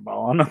up dropped the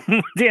ball on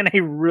him. TNA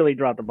really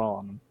dropped the ball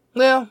on him.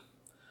 Yeah.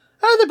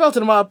 They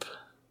belted him up.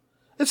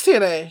 It's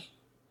TNA.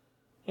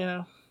 You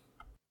know.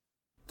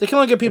 They can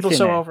only get people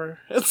so over.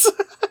 That's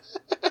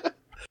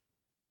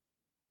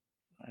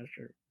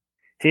true.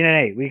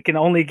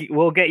 TNA,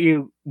 we'll get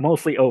you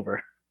mostly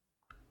over.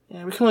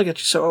 Yeah, we can only get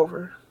you so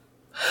over.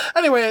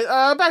 Anyway,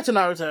 back to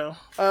Naruto.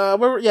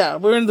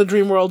 We're in the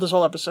dream world this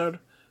whole episode.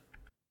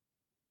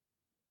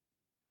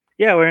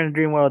 Yeah, we're in a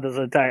dream world this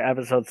entire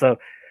episode. So,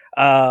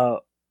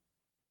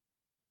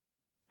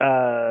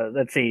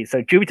 let's see.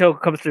 So Jubito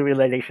comes to the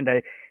realization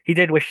that he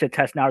did wish to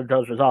test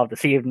Naruto's resolve to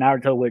see if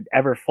Naruto would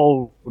ever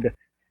fold.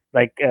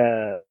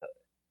 And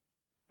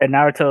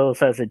Naruto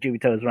says that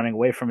Jubito is running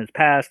away from his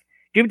past.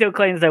 Jubito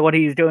claims that what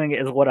he's doing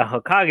is what a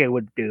Hokage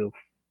would do,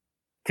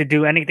 to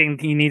do anything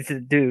he needs to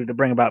do to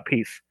bring about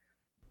peace.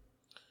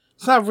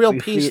 It's not real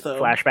peace, though.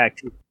 Flashback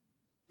to...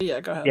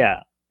 Yeah, go ahead.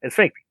 Yeah, it's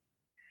fake.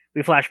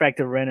 We flash back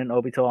to Rin and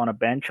Obito on a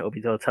bench.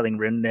 Obito telling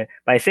Rin that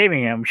by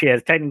saving him, she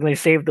has technically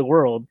saved the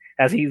world,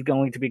 as he's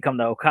going to become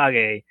the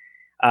Hokage,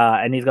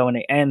 and he's going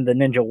to end the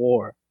ninja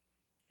war.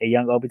 A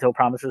young Obito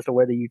promises to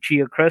wear the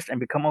Uchiha crest and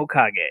become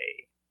Hokage.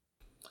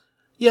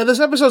 Yeah, this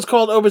episode's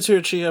called Obito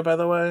Uchiha, by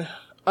the way.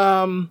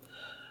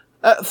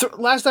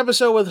 Last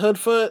episode with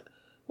Hoodfoot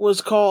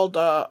was called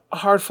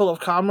Heart Full of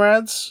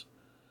Comrades.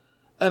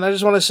 And I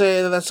just want to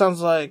say that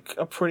sounds like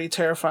a pretty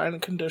terrifying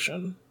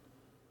condition.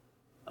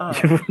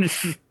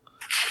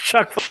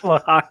 Chuck full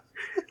of heart.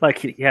 Like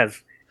he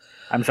has.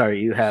 I'm sorry,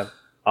 you have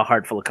a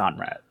heart full of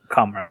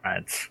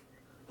comrades.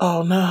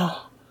 Oh no.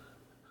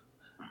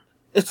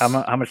 It's how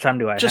much time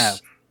do I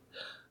have?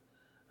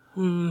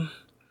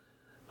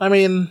 I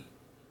mean,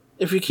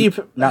 if you keep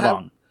not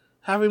long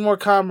having more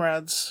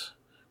comrades,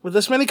 with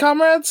this many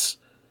comrades,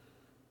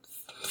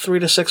 3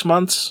 to 6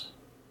 months.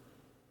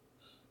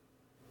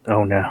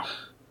 Oh no.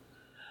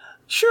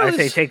 Sure. I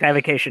say take that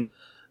vacation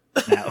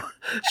now.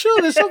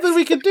 Sure, there's something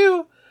we could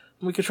do.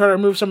 We could try to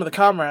remove some of the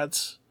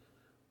comrades,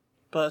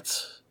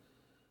 but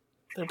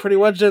they're pretty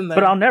wedged in there.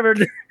 But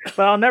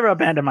I'll never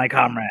abandon my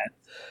comrades.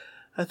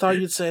 I thought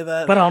you'd say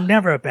that. But I'll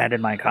never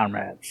abandon my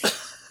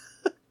comrades.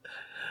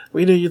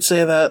 We knew you'd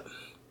say that.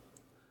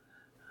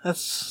 That's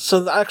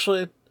so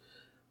actually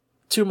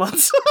 2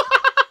 months.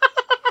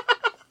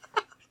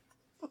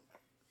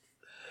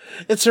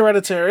 It's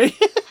hereditary.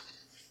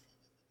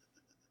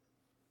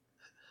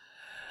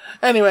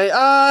 Anyway,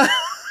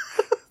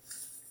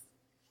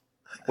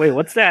 Wait,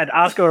 what's that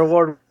Oscar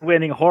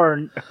award-winning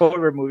horror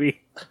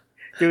movie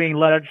doing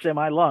Lunch in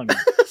My Lungs?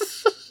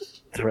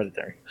 It's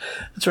hereditary.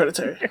 It's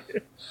hereditary.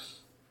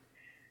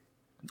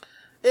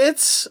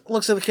 It's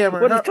looks at the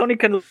camera. What is Tony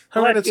Collette?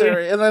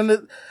 Hereditary, and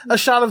then a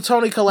shot of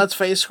Toni Collette's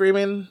face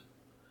screaming.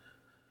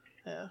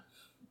 Yeah.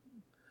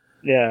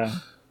 Yeah.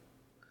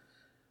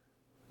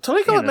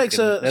 Toni Collette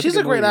she's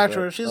a great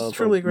actress. She's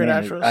truly a great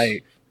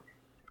actress.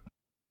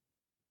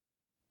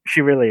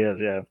 She really is,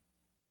 yeah.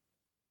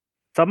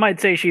 Some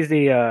might say she's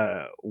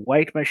the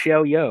white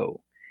Michelle Yeoh,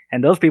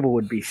 and those people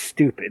would be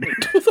stupid.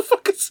 Who the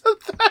fuck said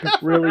that?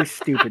 Really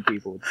stupid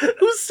people.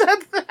 Who said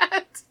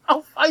that?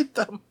 I'll fight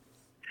them.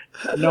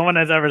 No one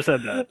has ever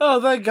said that.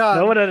 Oh, thank God.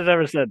 No one has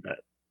ever said that.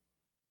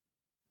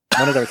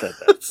 No one has ever said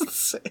that. That's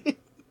insane.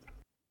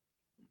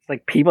 It's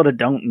like people that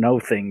don't know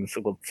things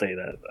will say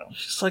that, though.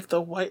 She's like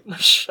the white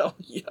Michelle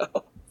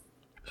Yeoh.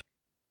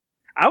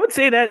 I would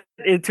say that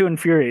to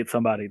infuriate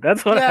somebody.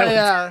 That's what I would.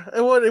 Yeah,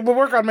 it would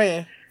work on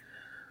me.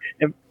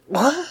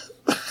 What?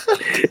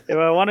 If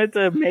I wanted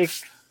to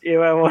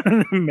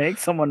make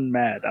someone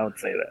mad, I would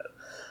say that.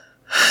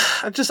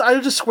 I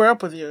would just square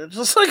up with you,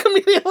 just like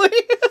immediately.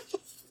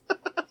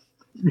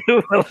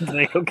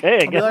 Like,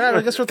 okay,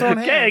 I guess we're throwing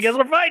hands. Okay, I guess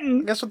we're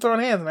fighting. I guess we're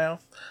throwing hands now.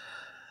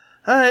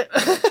 All right.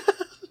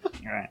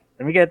 All right.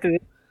 Let me get through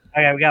this.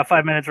 Okay, we got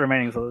 5 minutes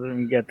remaining, so let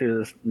me get through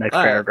this next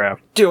paragraph.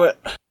 Do it.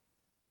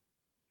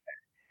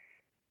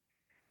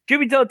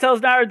 Jubito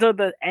tells Naruto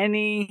that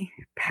any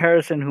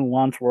person who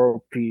wants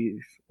world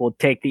peace will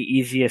take the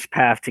easiest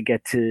path to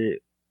get to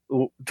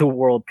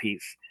world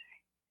peace,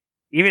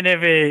 even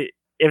if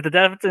the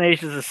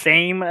destination is the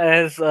same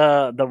as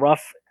the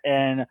rough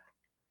and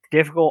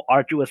difficult,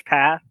 arduous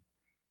path.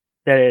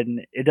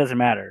 then it doesn't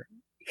matter.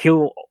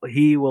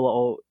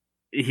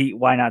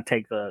 Why not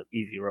take the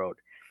easy road?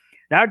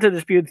 Naruto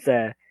disputes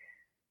that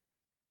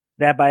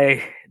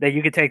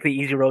you could take the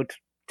easy road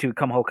to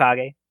become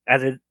Hokage,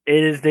 as it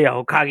is the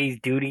Hokage's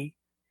duty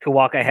to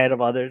walk ahead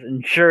of others,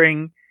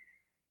 ensuring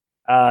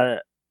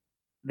that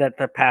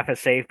the path is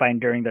safe by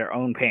enduring their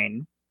own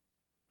pain,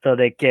 so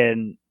they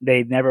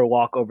never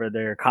walk over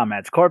their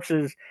comrades'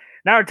 corpses.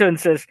 Naruto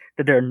insists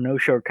that there are no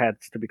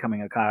shortcuts to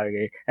becoming a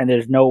Hokage, and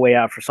there's no way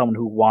out for someone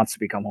who wants to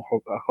become a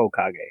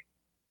Hokage.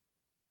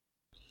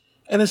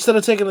 And instead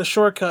of taking the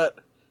shortcut,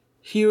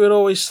 he would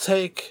always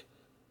take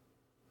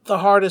the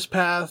hardest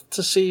path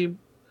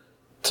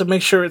to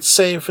make sure it's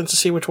safe and to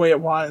see which way it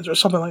winds, or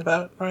something like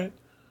that, right?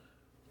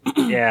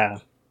 Yeah.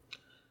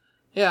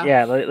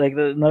 Yeah. Like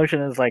the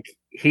notion is like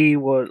he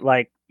would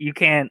like you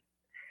can't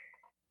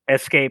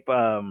escape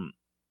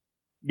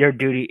your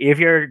duty. If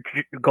your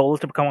goal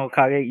is to become a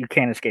Hokage, you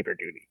can't escape your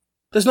duty.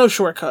 There's no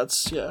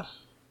shortcuts. Yeah.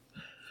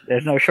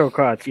 There's no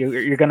shortcuts.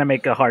 You're gonna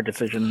make a hard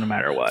decision no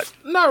matter what.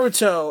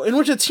 Naruto, in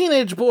which a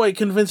teenage boy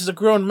convinces a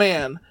grown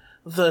man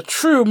the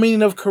true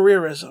meaning of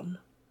careerism.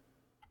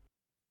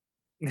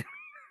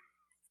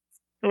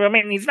 I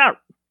mean, he's not.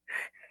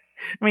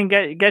 I mean,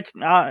 get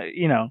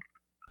you know.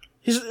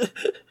 He's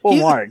full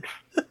marks.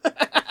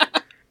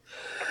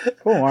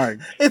 Full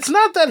marks. It's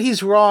not that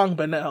he's wrong,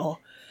 Benel.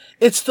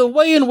 It's the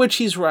way in which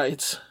he's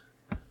right.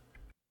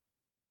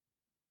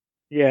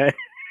 Yeah.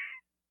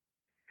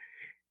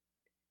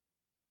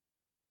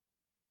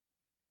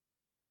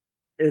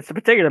 It's a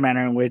particular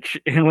manner in which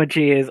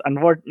he is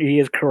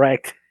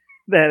correct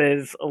that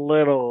is a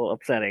little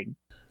upsetting.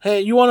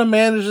 Hey, you want to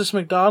manage this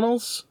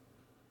McDonald's?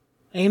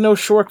 Ain't no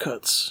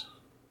shortcuts.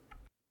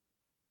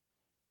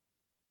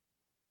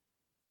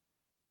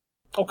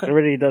 Okay. It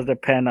really does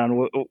depend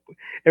on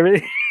it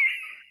really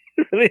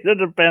does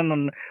depend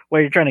on what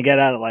you're trying to get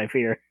out of life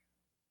here.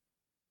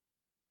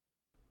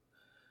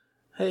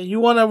 Hey, you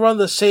want to run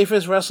the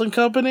safest wrestling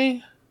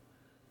company?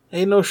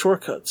 Ain't no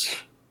shortcuts.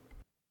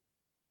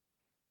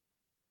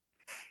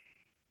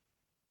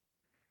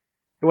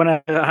 You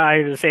want to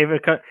hire the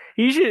safest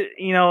you should,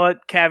 you know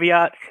what,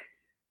 caveat,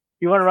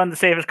 you want to run the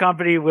safest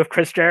company with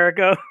Chris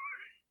Jericho?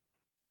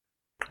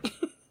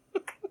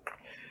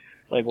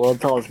 Like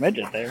world's tallest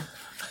midget there.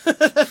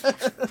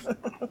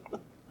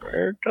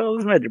 World's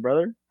tallest midget,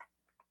 brother.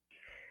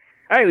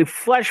 Alright, we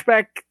flash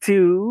back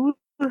to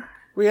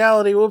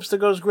reality. Whoops, there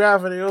goes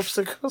gravity. Whoops,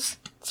 there goes...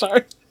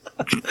 Sorry.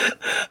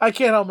 I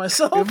can't help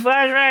myself. We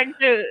flash back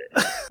to...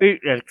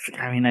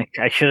 I mean,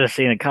 I should have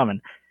seen it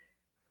coming.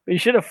 We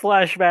should have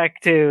flashed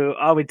back to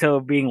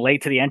Obito being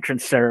late to the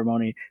entrance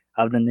ceremony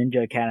of the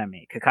Ninja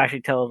Academy.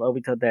 Kakashi tells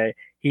Obito that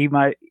he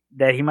might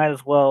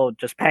as well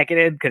just pack it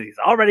in because he's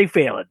already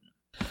failing.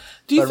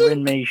 Do you think...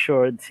 Rin made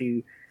sure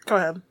to... Go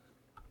ahead.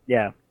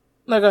 Yeah.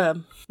 No, go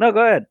ahead. No,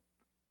 go ahead.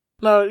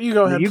 No, you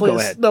go ahead, please. Go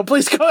ahead. No,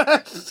 please go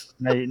ahead.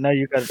 No,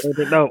 you got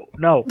to...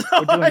 No.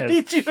 We're doing I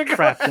need you to go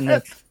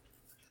ahead.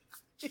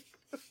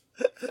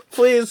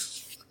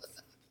 Please.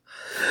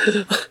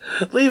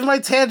 Leave my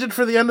tangent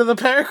for the end of the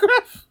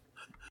paragraph.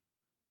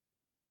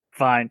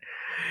 Fine.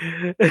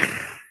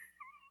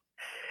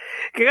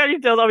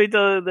 Kakashi tells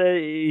Obito that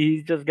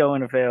he's just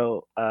going to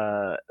fail,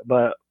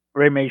 but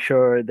Ray made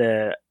sure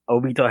that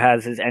Obito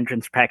has his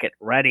entrance packet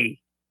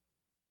ready.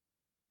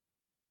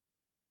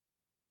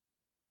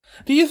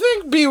 Do you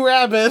think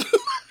B-Rabbit...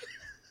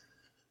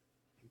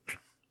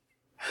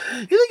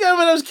 You think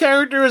Eminem's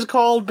character is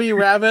called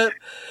B-Rabbit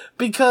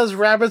because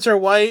rabbits are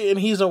white and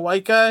he's a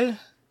white guy?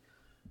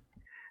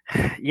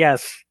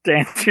 Yes, to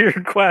answer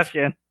your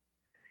question.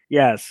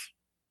 Yes.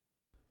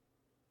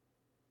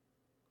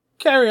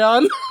 Carry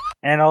on.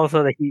 And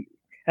also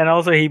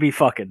he be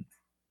fucking.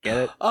 Get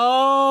it?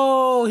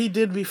 Oh, he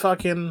did be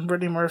fucking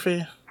Brittany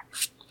Murphy.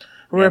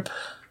 Rip.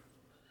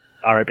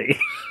 R.I.P.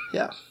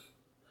 Yeah.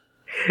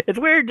 It's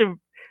weird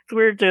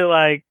to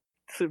like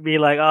to be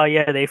like, oh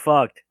yeah, they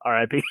fucked.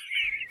 R.I.P.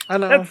 I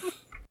know.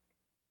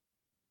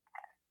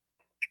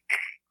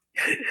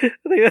 It's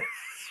real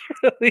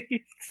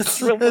funny. It's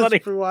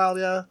pretty wild,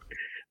 yeah.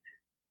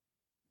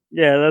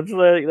 Yeah,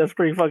 that's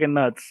pretty fucking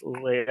nuts.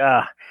 Like,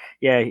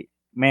 yeah,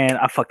 man,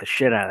 I fucked the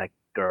shit out of that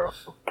girl.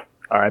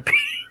 R.I.P.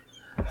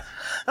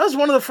 That was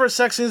one of the first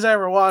sex scenes I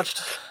ever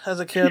watched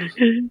as a kid.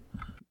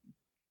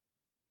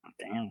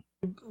 Damn.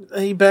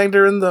 He banged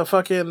her in the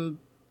fucking...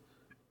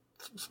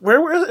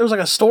 Where was it? It was like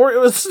a store. It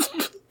was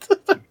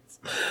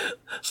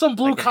some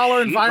blue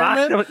collar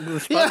environment.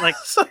 Yeah, like,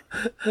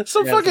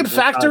 some fucking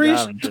factory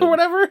or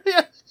whatever.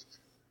 Yeah.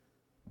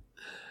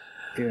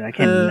 Dude, I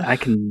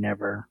can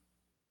never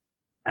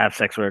have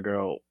sex with a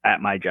girl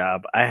at my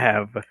job.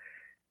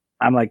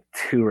 I'm like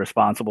too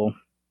responsible.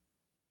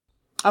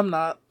 I'm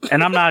not.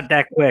 And I'm not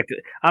that quick.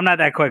 I'm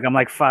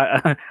like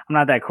I'm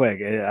not that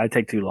quick. I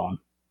take too long.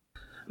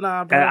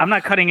 Nah, bro. I'm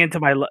not cutting into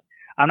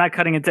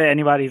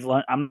anybody's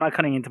lunch. I'm not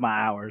cutting into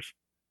my hours.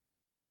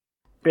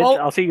 Bitch,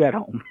 I'll see you at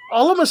home.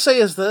 All I'm gonna say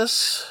is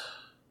this.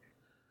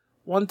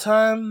 One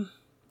time...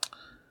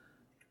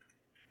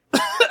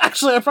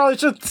 Actually, I probably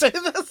shouldn't say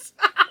this.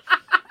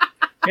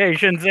 Yeah, you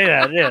shouldn't say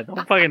that. Yeah,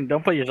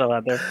 don't put yourself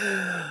out there.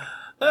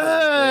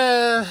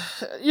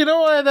 You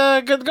know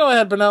what? Go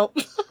ahead, Benel.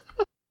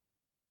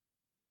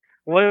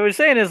 What we're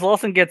saying is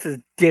Lawson gets his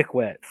dick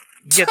wet.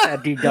 Gets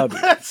that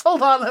DW.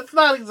 Hold on, that's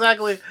not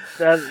exactly.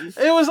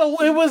 It was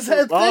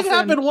a thing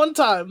happened one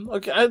time.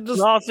 Okay,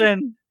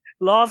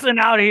 Lawson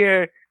out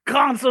here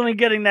constantly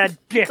getting that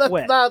dick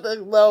wet.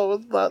 No,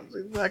 it's not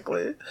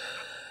exactly.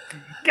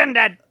 Getting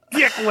that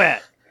dick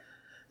wet.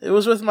 It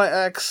was with my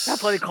ex.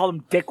 That's why they call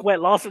him Dick Wet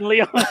Lawson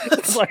Leon.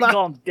 That's why they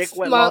call him Dick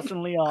Wet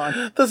Lawson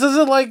Leon. This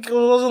isn't like it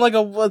wasn't like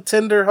a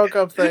Tinder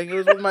hookup thing. It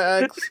was with my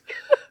ex.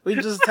 We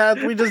just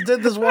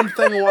did this one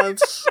thing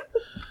once.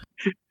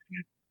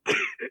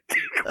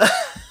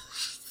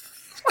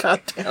 God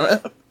damn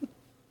it.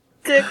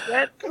 Dick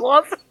Wet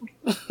Lawson.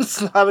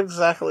 It's not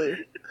exactly.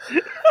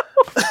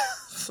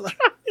 It's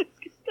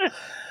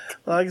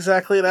not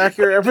exactly an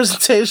accurate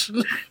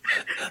representation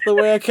the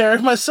way I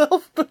carry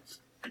myself, but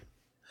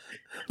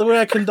the way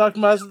I conduct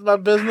my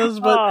business,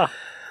 but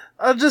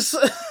I'm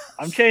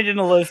changing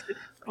the list.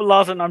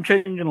 Lawson, I'm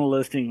changing the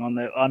listing on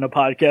the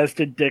podcast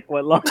to Dick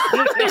Wet Lawson.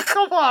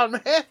 Come on,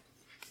 man.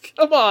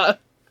 Come on.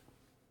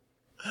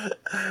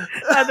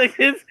 I think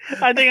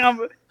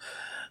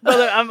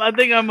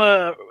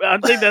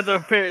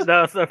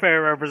that's a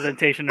fair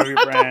representation of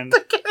your brand.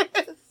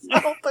 I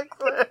don't think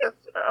it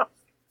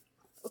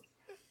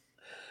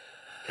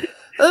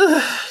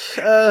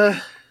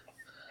is.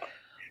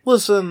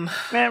 Listen,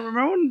 man.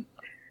 Remember when?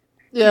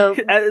 Yeah,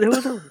 there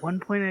was a one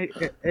point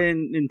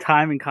in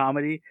time in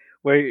comedy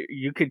where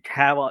you could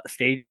have a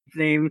stage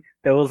name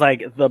that was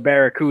like the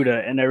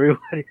Barracuda, and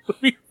everybody would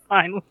be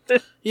fine with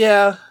it.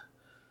 Yeah.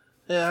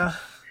 It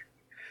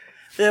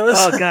was.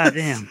 Oh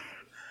goddamn.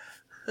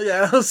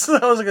 Yeah,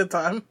 that was a good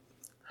time.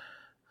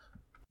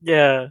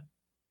 Yeah.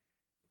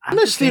 I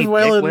miss Steve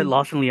Whalen. Dick Wet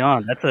Lawson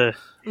Leon. That's a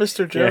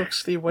Mr. Jokes.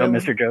 Steve Whalen.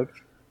 Mr. Jokes.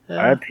 Yeah.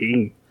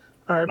 R.I.P.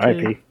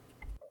 R.I.P.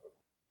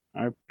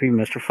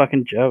 Mr.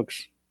 fucking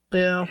Jokes.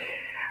 Yeah.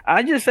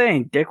 I'm just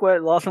saying, Dick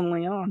Wet Lawson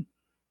Leon.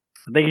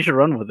 I think you should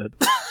run with it.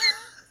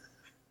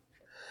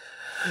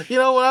 You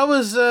know, when I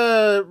was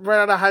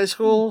right out of high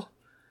school,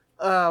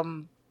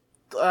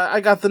 I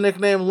got the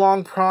nickname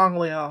Long Prong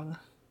Leon.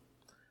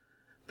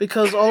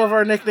 Because all of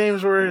our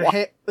nicknames were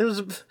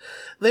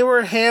they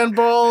were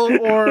handball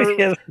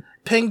or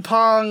ping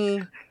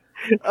pong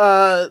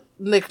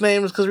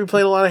nicknames because we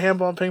played a lot of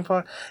handball and ping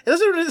pong.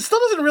 It still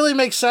doesn't really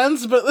make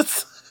sense, but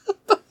it's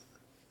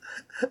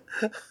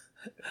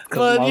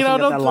but you know,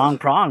 don't that long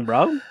prong,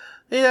 bro.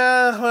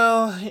 Yeah,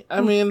 well,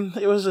 I mean,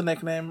 it was a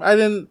nickname. I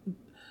didn't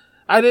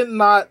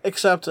not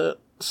accept it.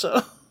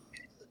 So,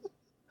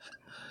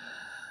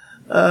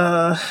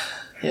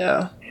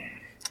 yeah.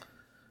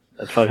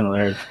 That's fucking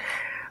hilarious.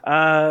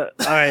 All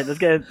right, let's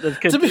get.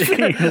 To be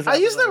fair, I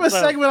used to have a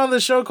segment on the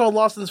show called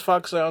Lawson's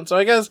Fuck Zone, so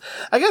I guess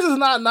it's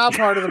not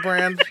part of the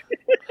brand.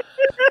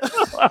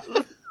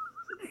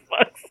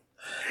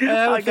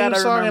 And a theme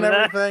song and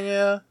everything,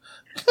 yeah.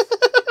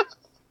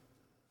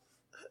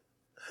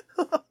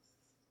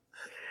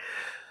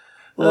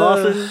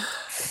 Lawson,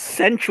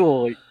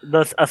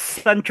 a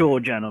sensual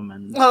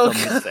gentleman.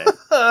 Okay.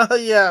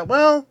 Yeah,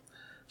 well,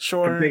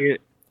 sure.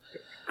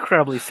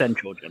 Incredibly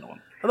sensual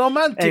gentleman.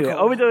 Romantico. Anyway,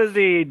 Obito is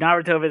the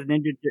Naruto of his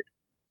ninja.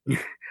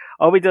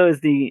 Obito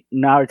is the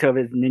Naruto of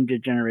his ninja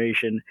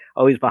generation,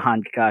 always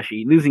behind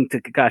Kakashi, losing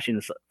to Kakashi in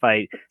the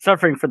fight,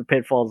 suffering for the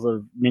pitfalls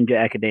of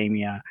Ninja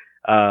Academia,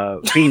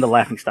 being the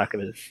laughingstock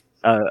of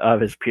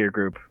his peer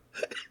group.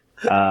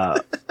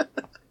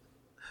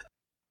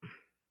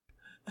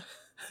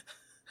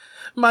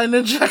 My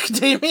Ninja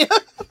Academia.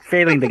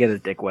 Failing to get his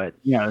dick wet.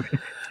 You know.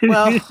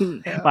 Well,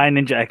 yeah. My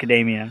Ninja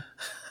Academia.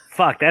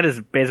 Fuck, that is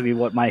basically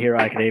what My Hero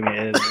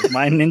Academia is.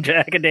 My Ninja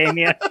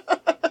Academia.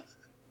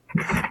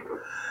 By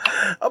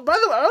the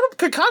way,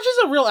 Kakashi's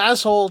a real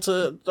asshole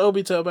to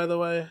Obito, by the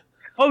way.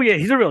 Oh, yeah,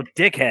 he's a real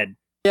dickhead.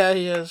 Yeah,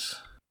 he is.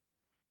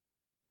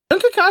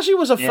 And Kakashi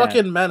was a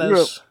fucking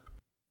menace.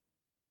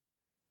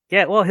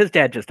 Yeah, well, his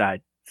dad just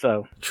died,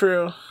 so.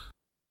 True.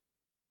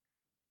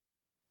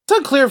 It's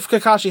unclear if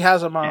Kakashi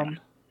has a mom.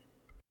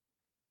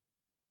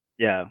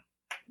 Yeah.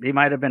 He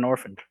might have been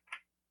orphaned.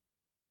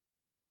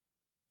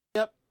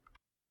 Yep.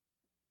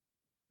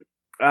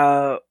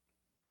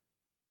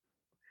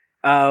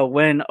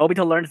 When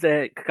Obito learns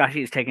that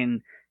Kakashi is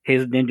taking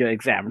his ninja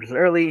exams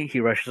early, he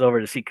rushes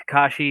over to see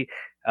Kakashi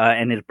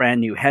and his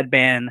brand new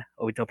headband.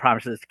 Obito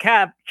promises to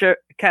catch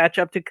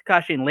up to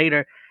Kakashi, and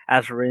later,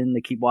 as for Rin, they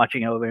keep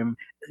watching over him.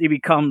 He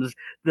becomes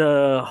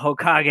the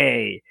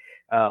Hokage.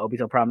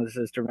 Obito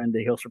promises to Rin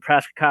that he'll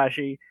surpass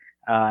Kakashi,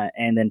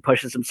 and then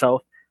pushes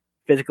himself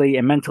physically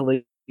and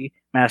mentally,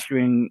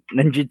 mastering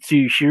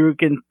ninjutsu,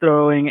 shuriken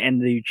throwing,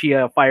 and the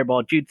Uchiha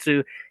fireball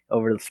jutsu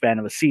over the span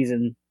of a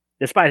season.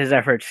 Despite his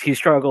efforts, he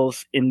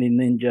struggles in the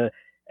ninja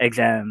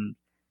exam,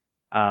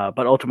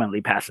 but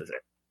ultimately passes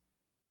it.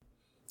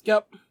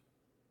 Yep.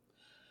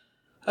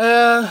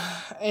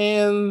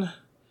 And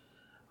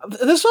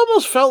this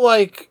almost felt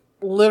like,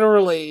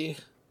 literally,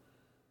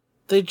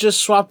 they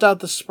just swapped out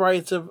the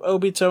sprites of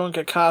Obito and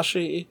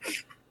Kakashi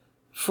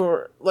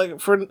for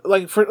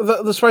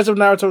the sprites of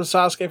Naruto and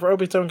Sasuke for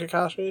Obito and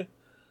Kakashi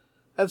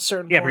at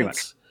certain points. Pretty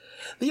much.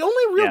 The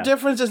only real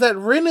difference is that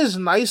Rin is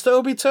nice to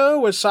Obito,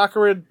 where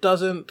Sakura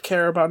doesn't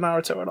care about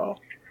Naruto at all.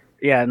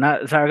 Yeah,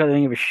 Sakura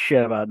didn't give a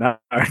shit about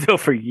Naruto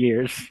for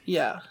years.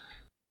 Yeah.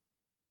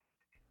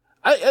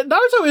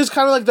 Naruto is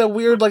kind of like the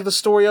weird, like the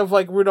story of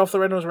like Rudolph the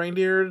Red-Nosed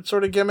Reindeer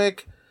sort of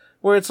gimmick,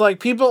 where it's like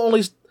people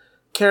only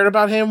cared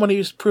about him when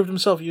he proved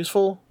himself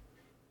useful.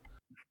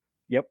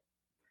 Yep.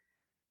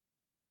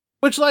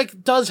 Which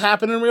like does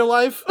happen in real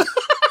life.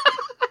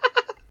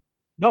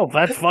 No,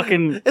 that's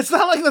fucking. It's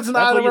not like that's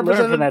not what you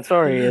learn from that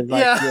story. Is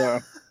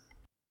like,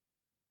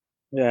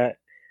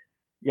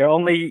 you're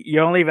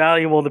only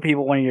valuable to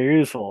people when you're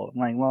useful. I'm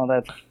like, well,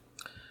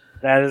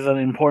 that is an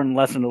important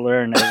lesson to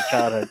learn as a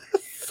childhood.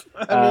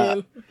 I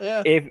mean,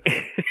 yeah. If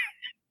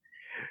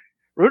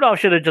Rudolph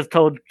should have just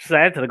told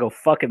Santa to go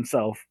fuck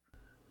himself.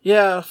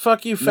 Yeah,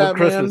 fuck you, fat no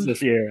Christmas man.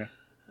 This year.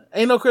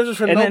 Ain't no Christmas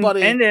for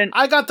nobody. And then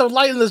I got the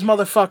light in this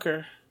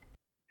motherfucker.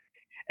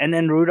 And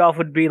then Rudolph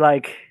would be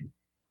like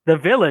the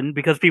villain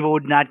because people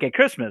would not get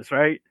Christmas,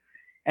 right?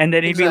 And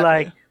then he'd be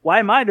like, why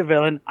am I the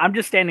villain? I'm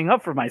just standing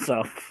up for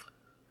myself.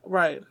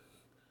 Right.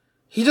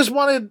 He just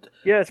wanted...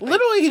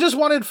 Literally, he just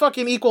wanted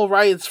fucking equal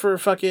rights for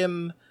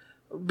fucking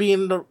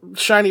being the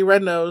shiny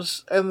red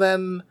nose. And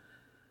then...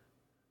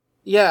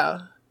 Yeah.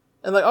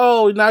 And like,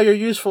 oh, now you're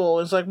useful.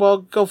 It's like, well,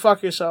 go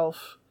fuck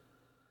yourself.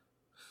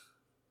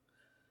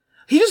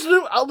 He just...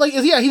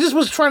 he just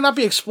was trying not to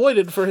be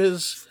exploited for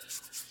his...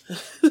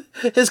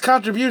 his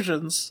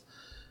contributions.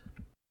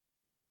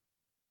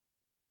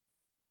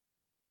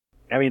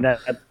 I mean,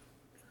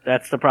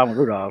 that's the problem with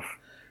Rudolph.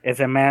 It's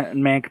a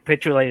man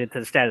capitulated to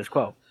the status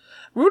quo.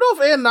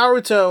 Rudolph and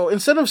Naruto,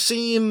 instead of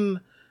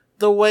seeing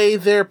the way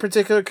their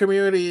particular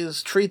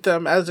communities treat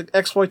them as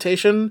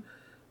exploitation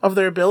of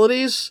their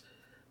abilities,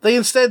 they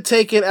instead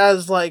take it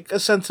as like a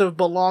sense of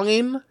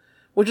belonging,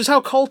 which is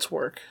how cults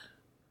work.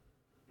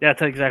 Yeah,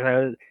 that's exactly how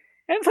it is.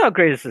 And it's how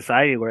great a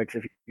society works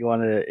if you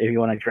want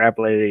to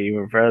extrapolate it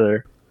even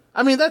further.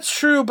 I mean, that's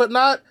true, but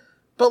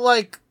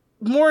like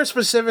more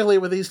specifically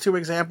with these two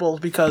examples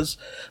because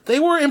they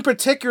were in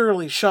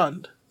particularly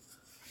shunned.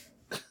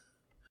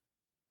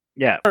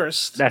 Yeah,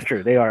 first. That's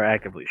true. They are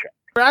actively shunned.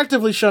 They were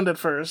actively shunned at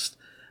first,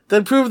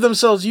 then proved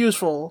themselves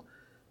useful,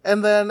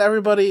 and then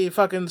everybody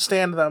fucking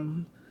stanned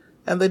them.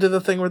 And they did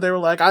the thing where they were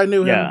like, I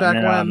knew him back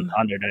when.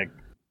 On their deck.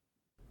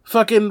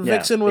 Fucking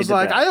Vixen was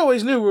like, I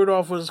always knew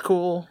Rudolph was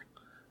cool.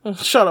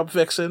 Shut up,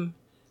 Vixen.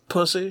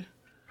 Pussy.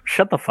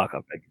 Shut the fuck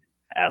up, big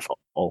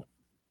asshole.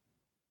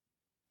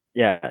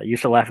 Yeah, I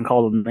used to laugh and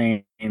call them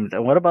names.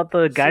 And what about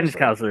the guidance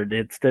counselor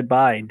that stood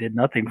by and did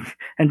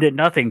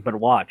nothing but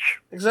watch?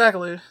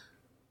 Exactly.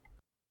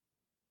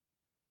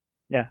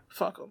 Yeah.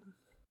 Fuck them.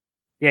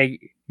 Yeah,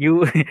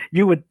 you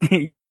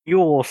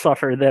will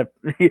suffer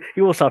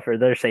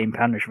their same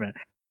punishment.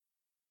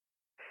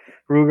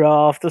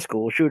 Rudolph, the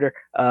school shooter.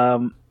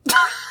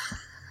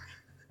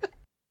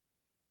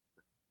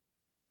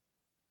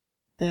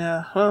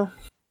 Yeah, well.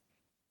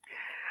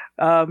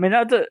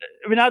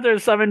 Minato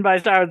is summoned by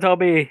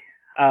Sarutobi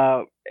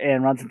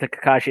and runs into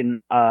Kakashi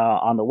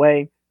on the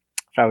way.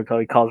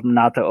 Sarutobi calls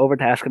Minato over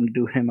to ask him to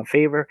do him a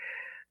favor.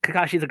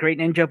 Kakashi's a great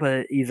ninja,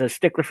 but he's a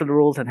stickler for the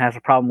rules and has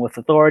a problem with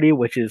authority,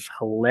 which is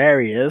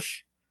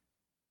hilarious.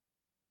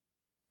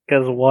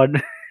 Because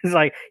one is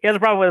like, he has a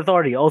problem with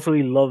authority, also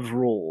he loves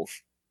rules.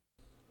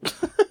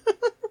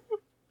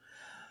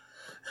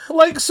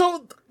 Like,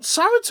 so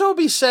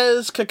Sarutobi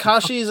says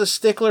Kakashi is a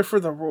stickler for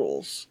the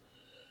rules.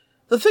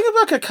 The thing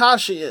about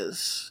Kakashi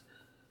is,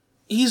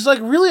 he's like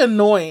really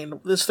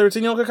annoying, this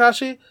 13-year-old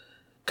Kakashi,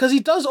 because he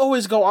does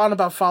always go on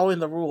about following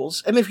the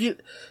rules. And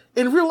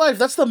in real life,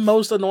 that's the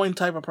most annoying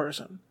type of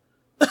person.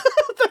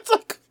 That's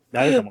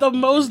like the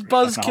most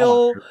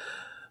buzzkill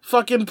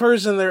fucking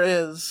person there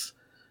is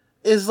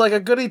like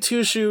a goody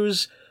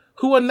two-shoes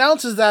who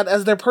announces that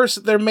as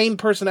their main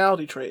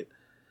personality trait.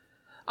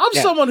 I'm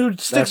someone who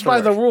sticks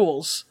by the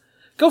rules.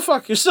 Go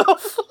fuck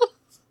yourself.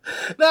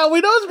 Now,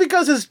 we know it's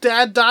because his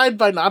dad died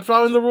by not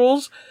following the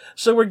rules,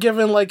 so we're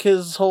given, like,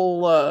 his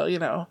whole,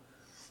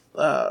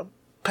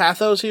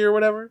 pathos here or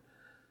whatever.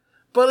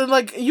 But,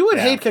 like, you would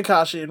hate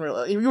Kakashi in real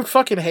life. You would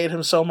fucking hate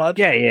him so much.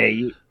 Yeah,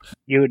 you'd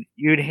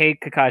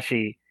hate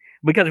Kakashi.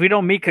 Because we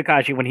don't meet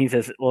Kakashi when he's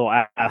this little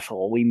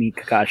asshole. We meet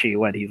Kakashi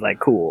when he's, like,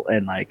 cool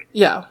and, like...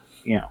 Yeah.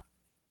 You know.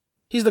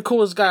 He's the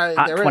coolest guy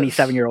hot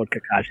 27-year-old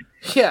Kakashi.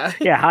 Yeah.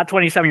 Yeah, hot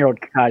 27-year-old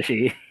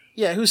Kakashi.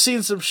 Yeah, who's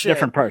seen some shit.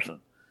 Different person.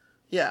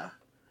 Yeah.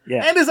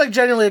 Yeah. And is like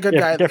genuinely a good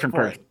guy. Different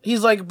person.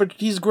 He's like, but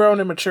he's grown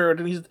and matured,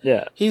 and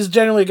he's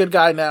genuinely a good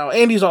guy now,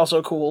 and he's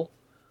also cool.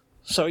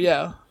 So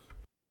yeah.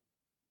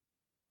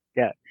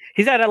 Yeah,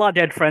 he's had a lot of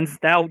dead friends.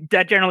 Now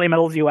that generally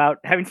mellows you out.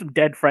 Having some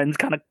dead friends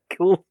kind of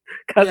cool.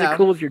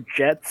 Cools your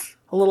jets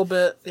a little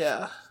bit.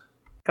 Yeah.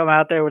 Come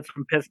out there with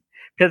some piss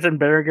and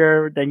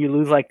vinegar, then you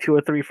lose like 2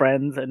 or 3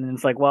 friends, and then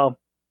it's like, well,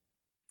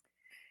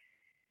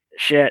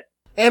 shit.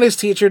 And his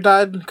teacher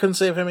died. Couldn't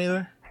save him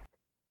either.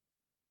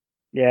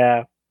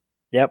 Yeah.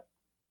 Yep.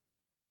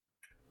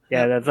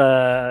 Yeah, that's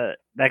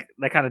that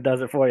kind of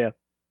does it for you.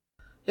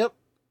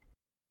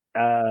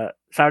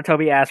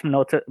 Sarutobi asked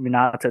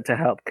Minato to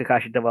help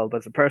Kakashi develop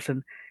as a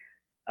person.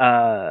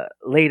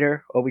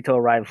 Later, Obito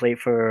arrives late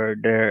for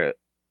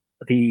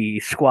the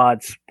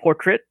squad's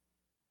portrait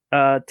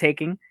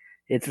taking.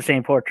 It's the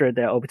same portrait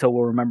that Obito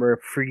will remember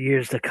for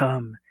years to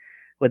come.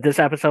 With this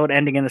episode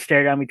ending in a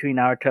stare down between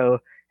Naruto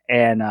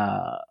and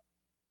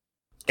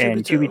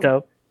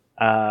Chubito,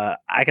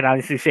 I can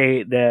honestly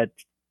say that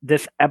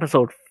this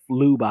episode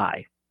flew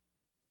by.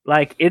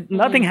 Like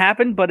nothing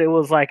happened, but it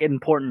was like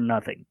important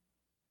nothing.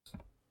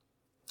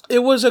 It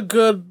was a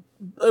good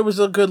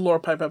lore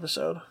pipe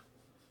episode.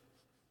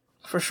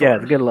 For sure. Yeah,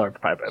 it's a good lore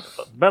pipe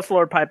episode. Best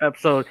lore pipe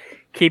episode.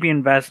 Keep you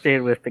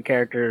invested with the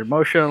character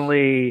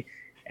emotionally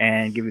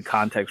and give you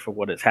context for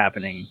what is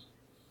happening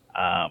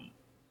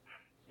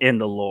in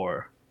the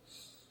lore.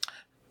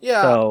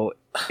 Yeah. So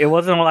it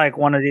wasn't like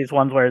one of these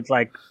ones where it's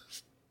like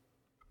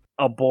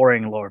a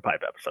boring lore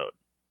pipe episode.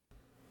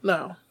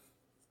 No.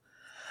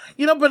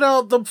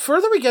 But the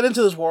further we get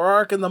into this war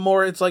arc and the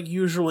more it's like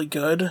usually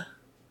good,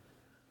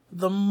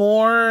 the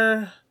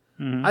more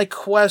I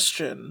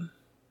question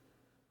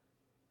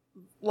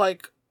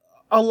like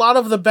a lot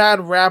of the bad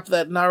rap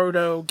that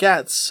Naruto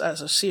gets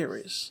as a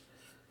series.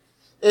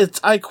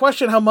 I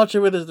question how much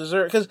of it is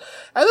deserved, because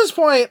at this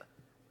point,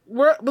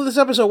 we're this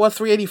episode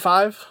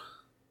 385.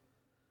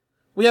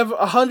 We have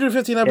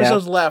 115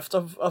 episodes left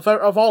of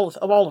all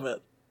of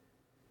it,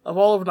 of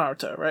all of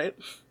Naruto, right?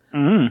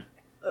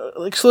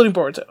 Excluding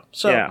Boruto.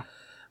 So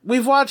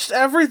we've watched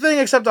everything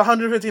except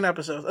 115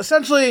 episodes.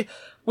 Essentially,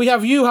 we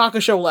have Yu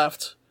Hakusho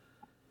left.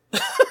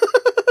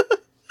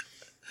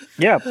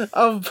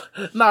 Of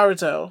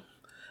Naruto.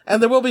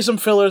 And there will be some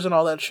fillers and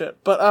all that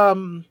shit. But,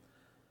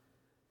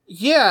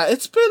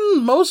 it's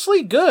been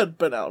mostly good,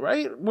 Benel,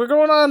 right? We're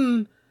going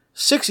on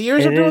 6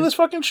 years of doing this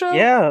fucking show?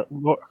 Yeah.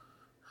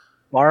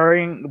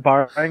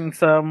 Barring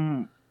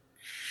some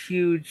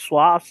huge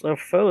swaths of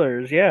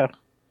fillers, yeah.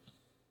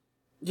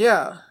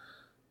 Yeah.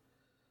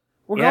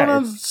 We're going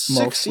on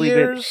 6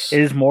 years. Good.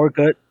 It is more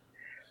good.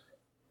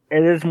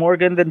 It is more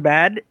good than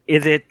bad.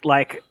 Is it,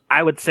 like,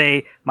 I would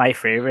say, my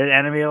favorite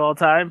anime of all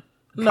time?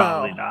 No.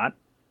 Probably not.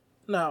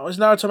 No. Is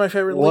Naruto my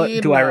favorite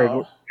lead?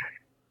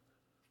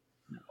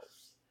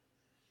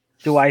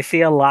 Do I see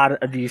a lot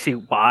of... Do you see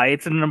why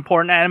it's an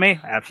important anime?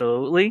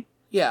 Absolutely.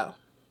 Yeah.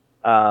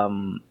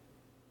 Would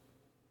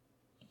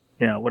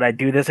I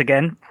do this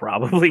again?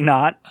 Probably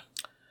not.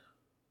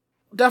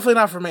 Definitely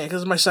not for me,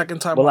 because it's my second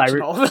time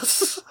watching all of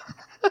this.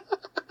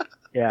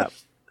 Yeah.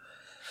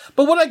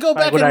 But would I go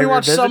back and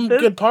rewatch some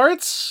good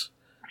parts?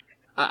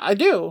 I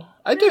do.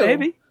 I do.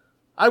 Maybe.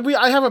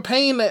 I have a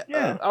Pain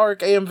arc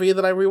AMV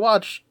that I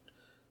rewatch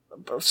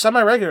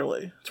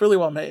semi-regularly. It's really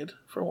well made,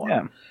 for one.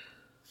 Yeah.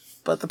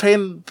 But the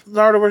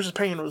Naruto versus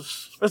Pain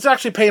it's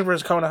actually Pain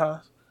versus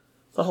Konoha,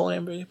 the whole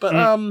AMV. But,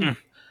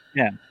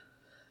 yeah.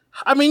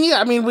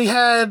 We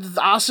had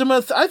the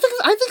Asuma. I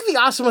think the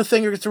Asuma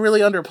thing is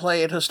really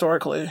underplayed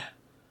historically.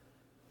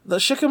 The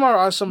Shikamaru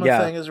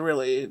Asuma thing is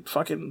really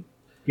fucking...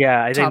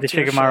 Yeah, I think the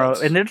Shikamaru...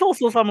 Shit. And there's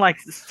also some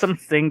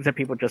things that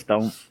people just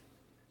don't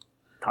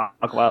talk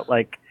about.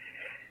 Like,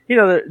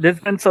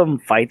 there's been some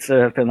fights that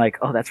have been like,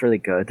 oh, that's really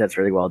good, that's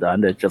really well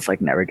done, that just,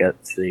 like, never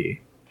gets the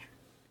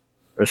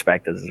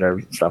respect it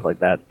deserves and stuff like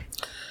that.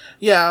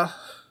 Yeah.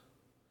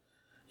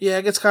 Yeah,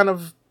 it gets kind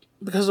of...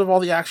 Because of all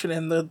the action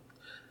in the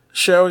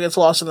show, it gets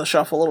lost in the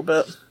shuffle a little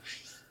bit.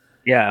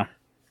 Yeah.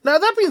 Now,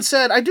 that being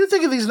said, I do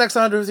think in these next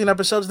 115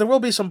 episodes, there will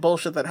be some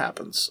bullshit that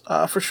happens,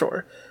 for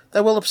sure.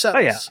 That will upset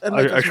us and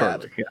make us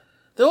mad. Yeah.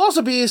 There'll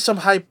also be some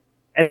hype.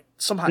 Yeah.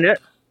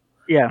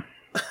 Yeah,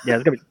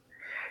 it's gonna be...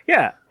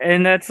 Yeah,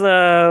 and that's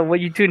what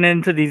you tune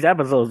into these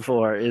episodes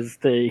for, is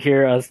to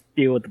hear us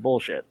deal with the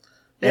bullshit.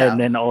 Yeah. And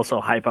then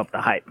also hype up the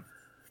hype.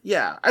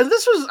 Yeah, and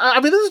this is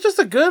just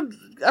a good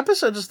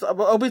episode, just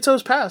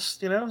Obito's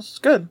past, it's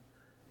good.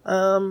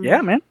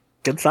 Yeah, man.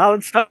 Good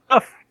solid stuff.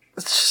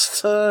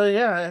 It's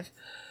just,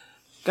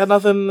 got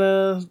nothing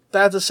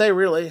bad to say,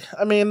 really.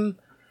 So,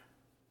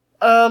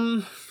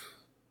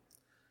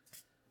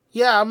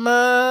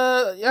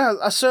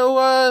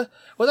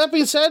 with that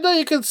being said,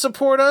 you can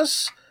support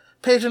us,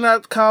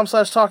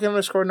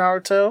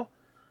 patreon.com/talking_Naruto.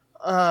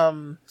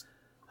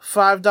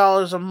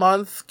 $5 a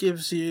month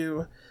gives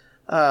you,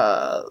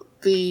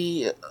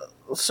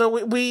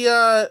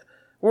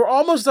 we're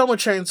almost done with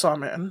Chainsaw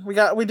Man.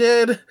 We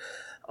did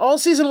all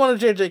season 1 of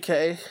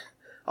JJK.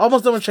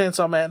 Almost done with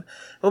Chainsaw Man.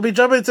 We'll be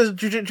jumping into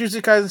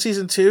Jujutsu Kaisen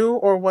season 2,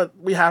 or what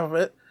we have of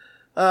it.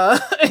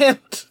 And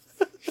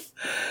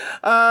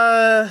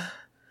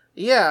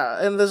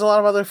there's a lot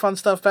of other fun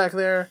stuff back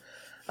there.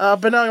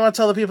 But now you want to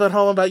tell the people at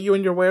home about you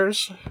and your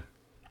wares?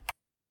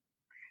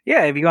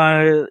 Yeah, if you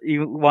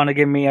want to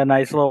give me a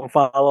nice little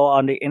follow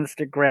on the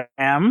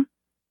Instagram,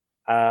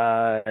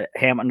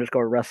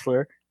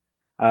 ham_wrestler,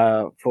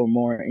 for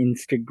more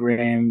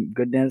Instagram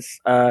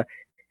goodness.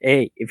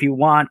 Hey, if you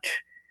want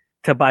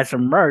to buy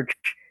some merch,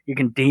 you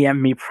can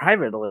DM me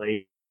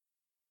privately,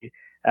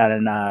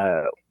 and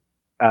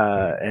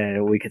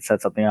we could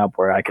set something up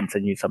where I can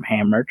send you some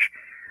ham merch.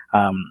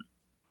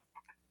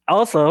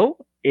 Also,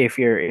 if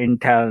you're in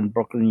town,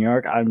 Brooklyn, New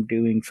York, I'm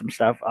doing some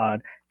stuff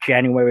on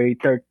January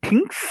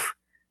 13th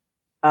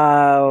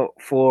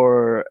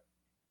for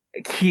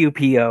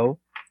QPO.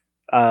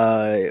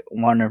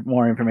 Want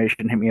more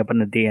information, hit me up in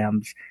the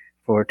DMs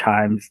for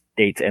times,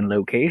 dates, and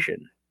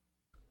location.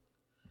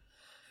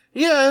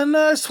 Yeah, and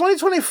it's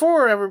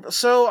 2024.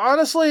 So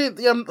honestly,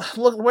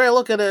 the way I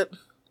look at it,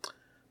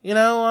 we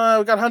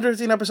got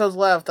 115 episodes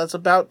left. That's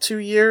about 2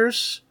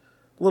 years,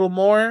 a little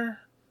more.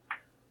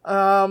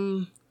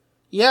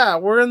 Yeah,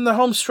 we're in the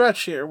home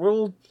stretch here.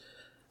 We're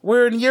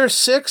in year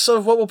 6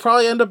 of what will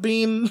probably end up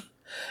being,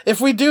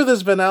 if we do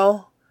this,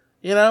 Benel,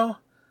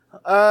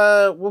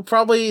 we'll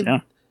probably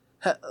the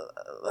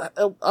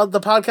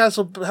podcast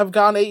will have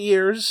gone 8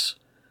 years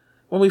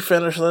when we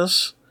finish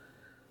this.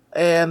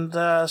 And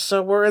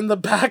so we're in the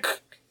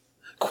back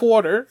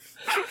quarter.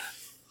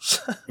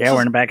 Yeah,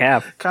 we're in the back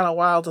half. Kind of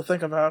wild to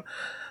think about.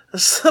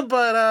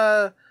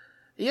 But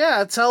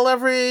yeah, tell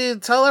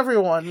everyone,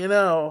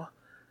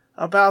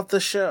 about the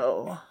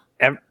show.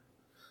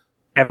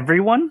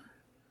 Everyone?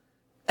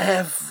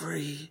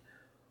 Everyone.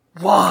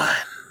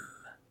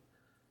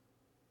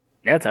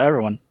 Yeah, tell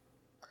everyone.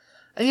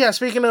 And yeah,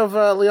 speaking of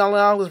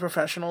Leong with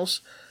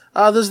professionals,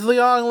 there's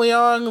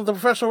Leong, the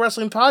professional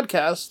wrestling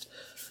podcast.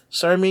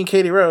 Sorry, me and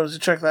Katie Rose. You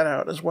check that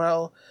out as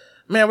well.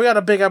 Man, we got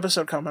a big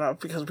episode coming up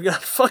because we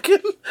got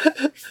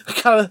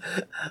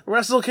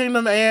Wrestle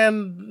Kingdom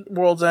and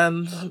World's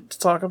End to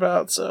talk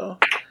about. So,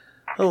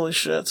 holy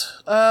shit.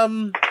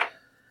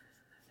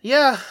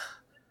 Yeah.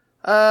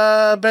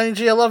 Benny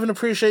G, I love and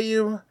appreciate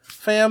you,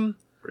 fam.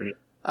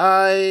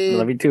 I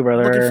love you too,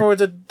 brother. Looking forward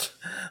to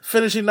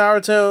finishing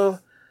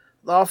Naruto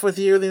off with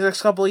you the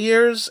next couple of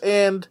years,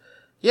 and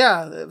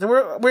yeah,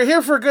 we're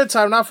here for a good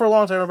time, not for a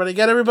long time. Everybody,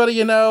 get everybody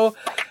to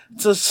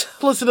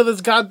listen to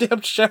this goddamn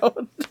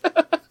show.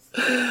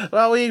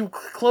 Well, we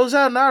close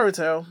out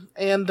Naruto,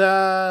 and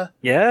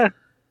yeah,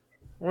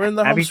 we're in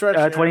the home stretch.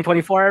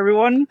 2024,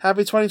 everyone.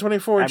 Happy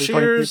 2024!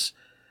 Cheers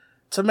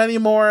to many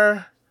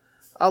more.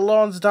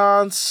 Alon's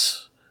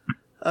dance,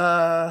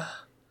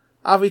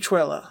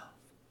 Avichuela,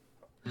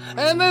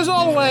 and as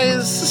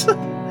always,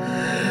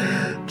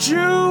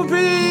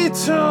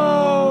 Jubito.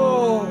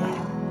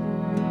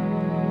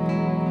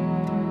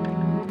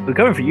 We're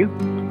coming for you.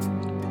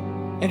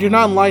 And you're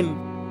not enlightened.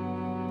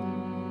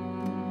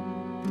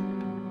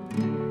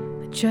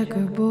 The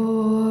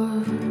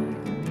checkerboard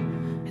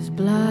is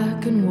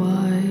black and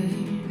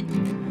white.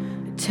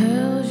 It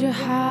tells you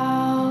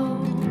how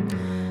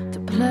to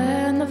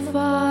plan the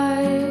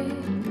fight.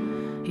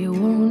 You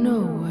won't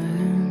know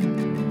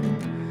when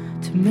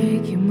to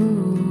make you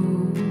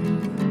move.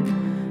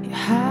 You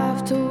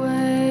have to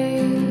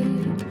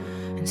wait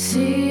and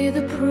see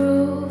the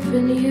proof,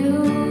 and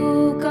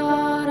you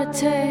gotta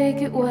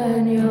take it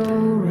when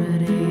you're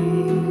ready.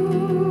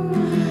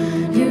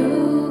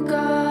 You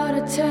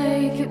gotta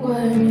take it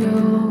when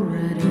you're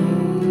ready.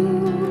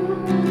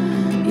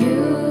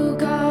 You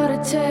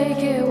gotta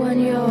take it when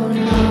you're not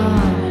ready.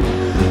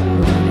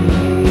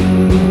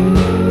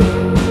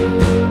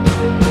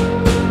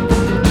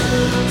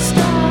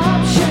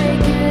 Stop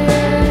shaking,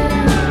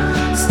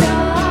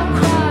 stop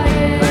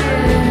crying.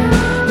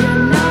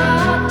 You're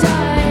not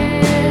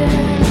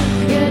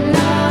dying, you're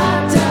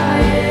not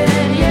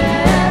dying,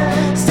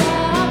 yeah.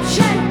 Stop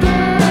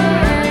shaking,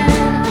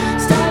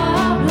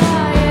 stop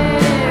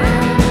lying.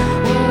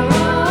 We're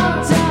all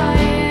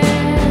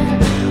dying,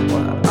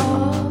 we're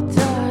all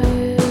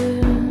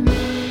dying.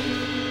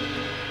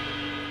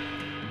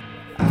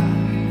 I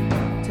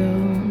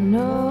don't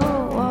know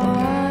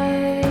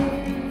why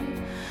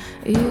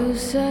you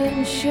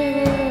send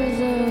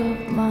shivers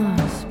up my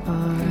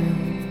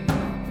spine.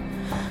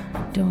 I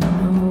don't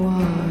know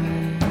why.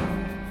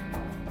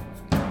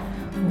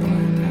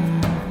 When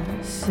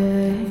I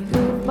say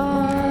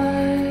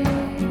goodbye,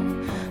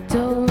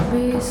 don't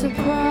be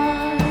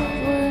surprised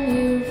when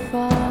you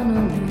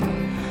finally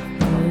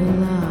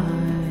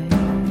realize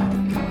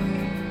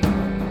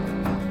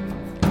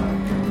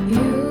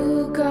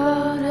you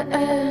gotta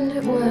end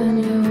it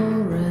when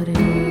you're ready.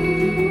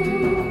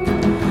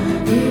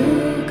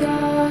 You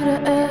gotta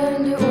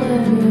end it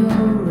when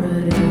you're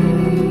ready.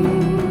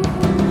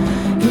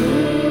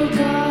 You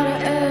gotta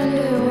end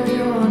it when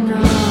you're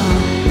not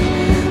ready.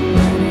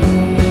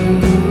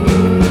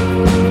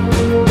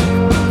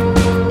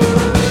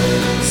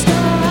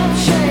 Stop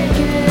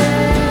shaking,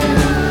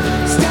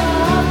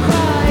 stop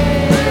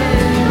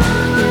crying.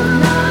 You're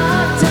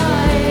not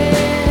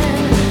dying,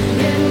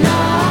 you're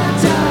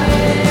not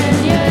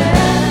dying,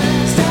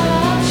 yeah.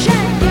 Stop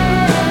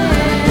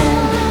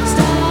shaking,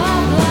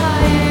 stop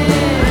lying.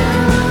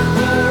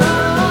 We're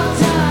all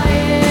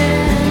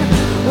dying,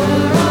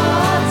 we're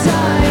all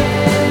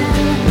dying,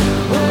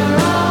 we're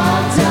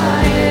all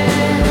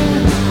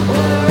dying,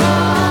 we're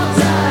all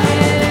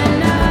dying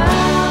now.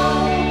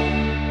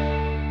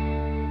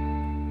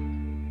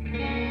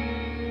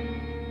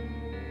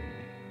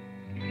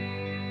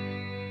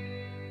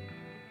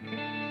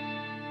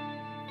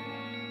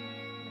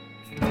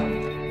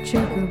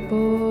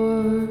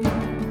 Checkerboard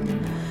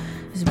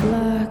is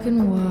black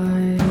and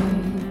white.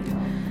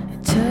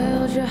 It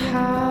tells you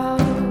how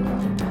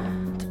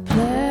to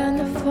plan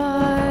the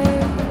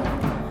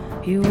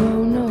fight. You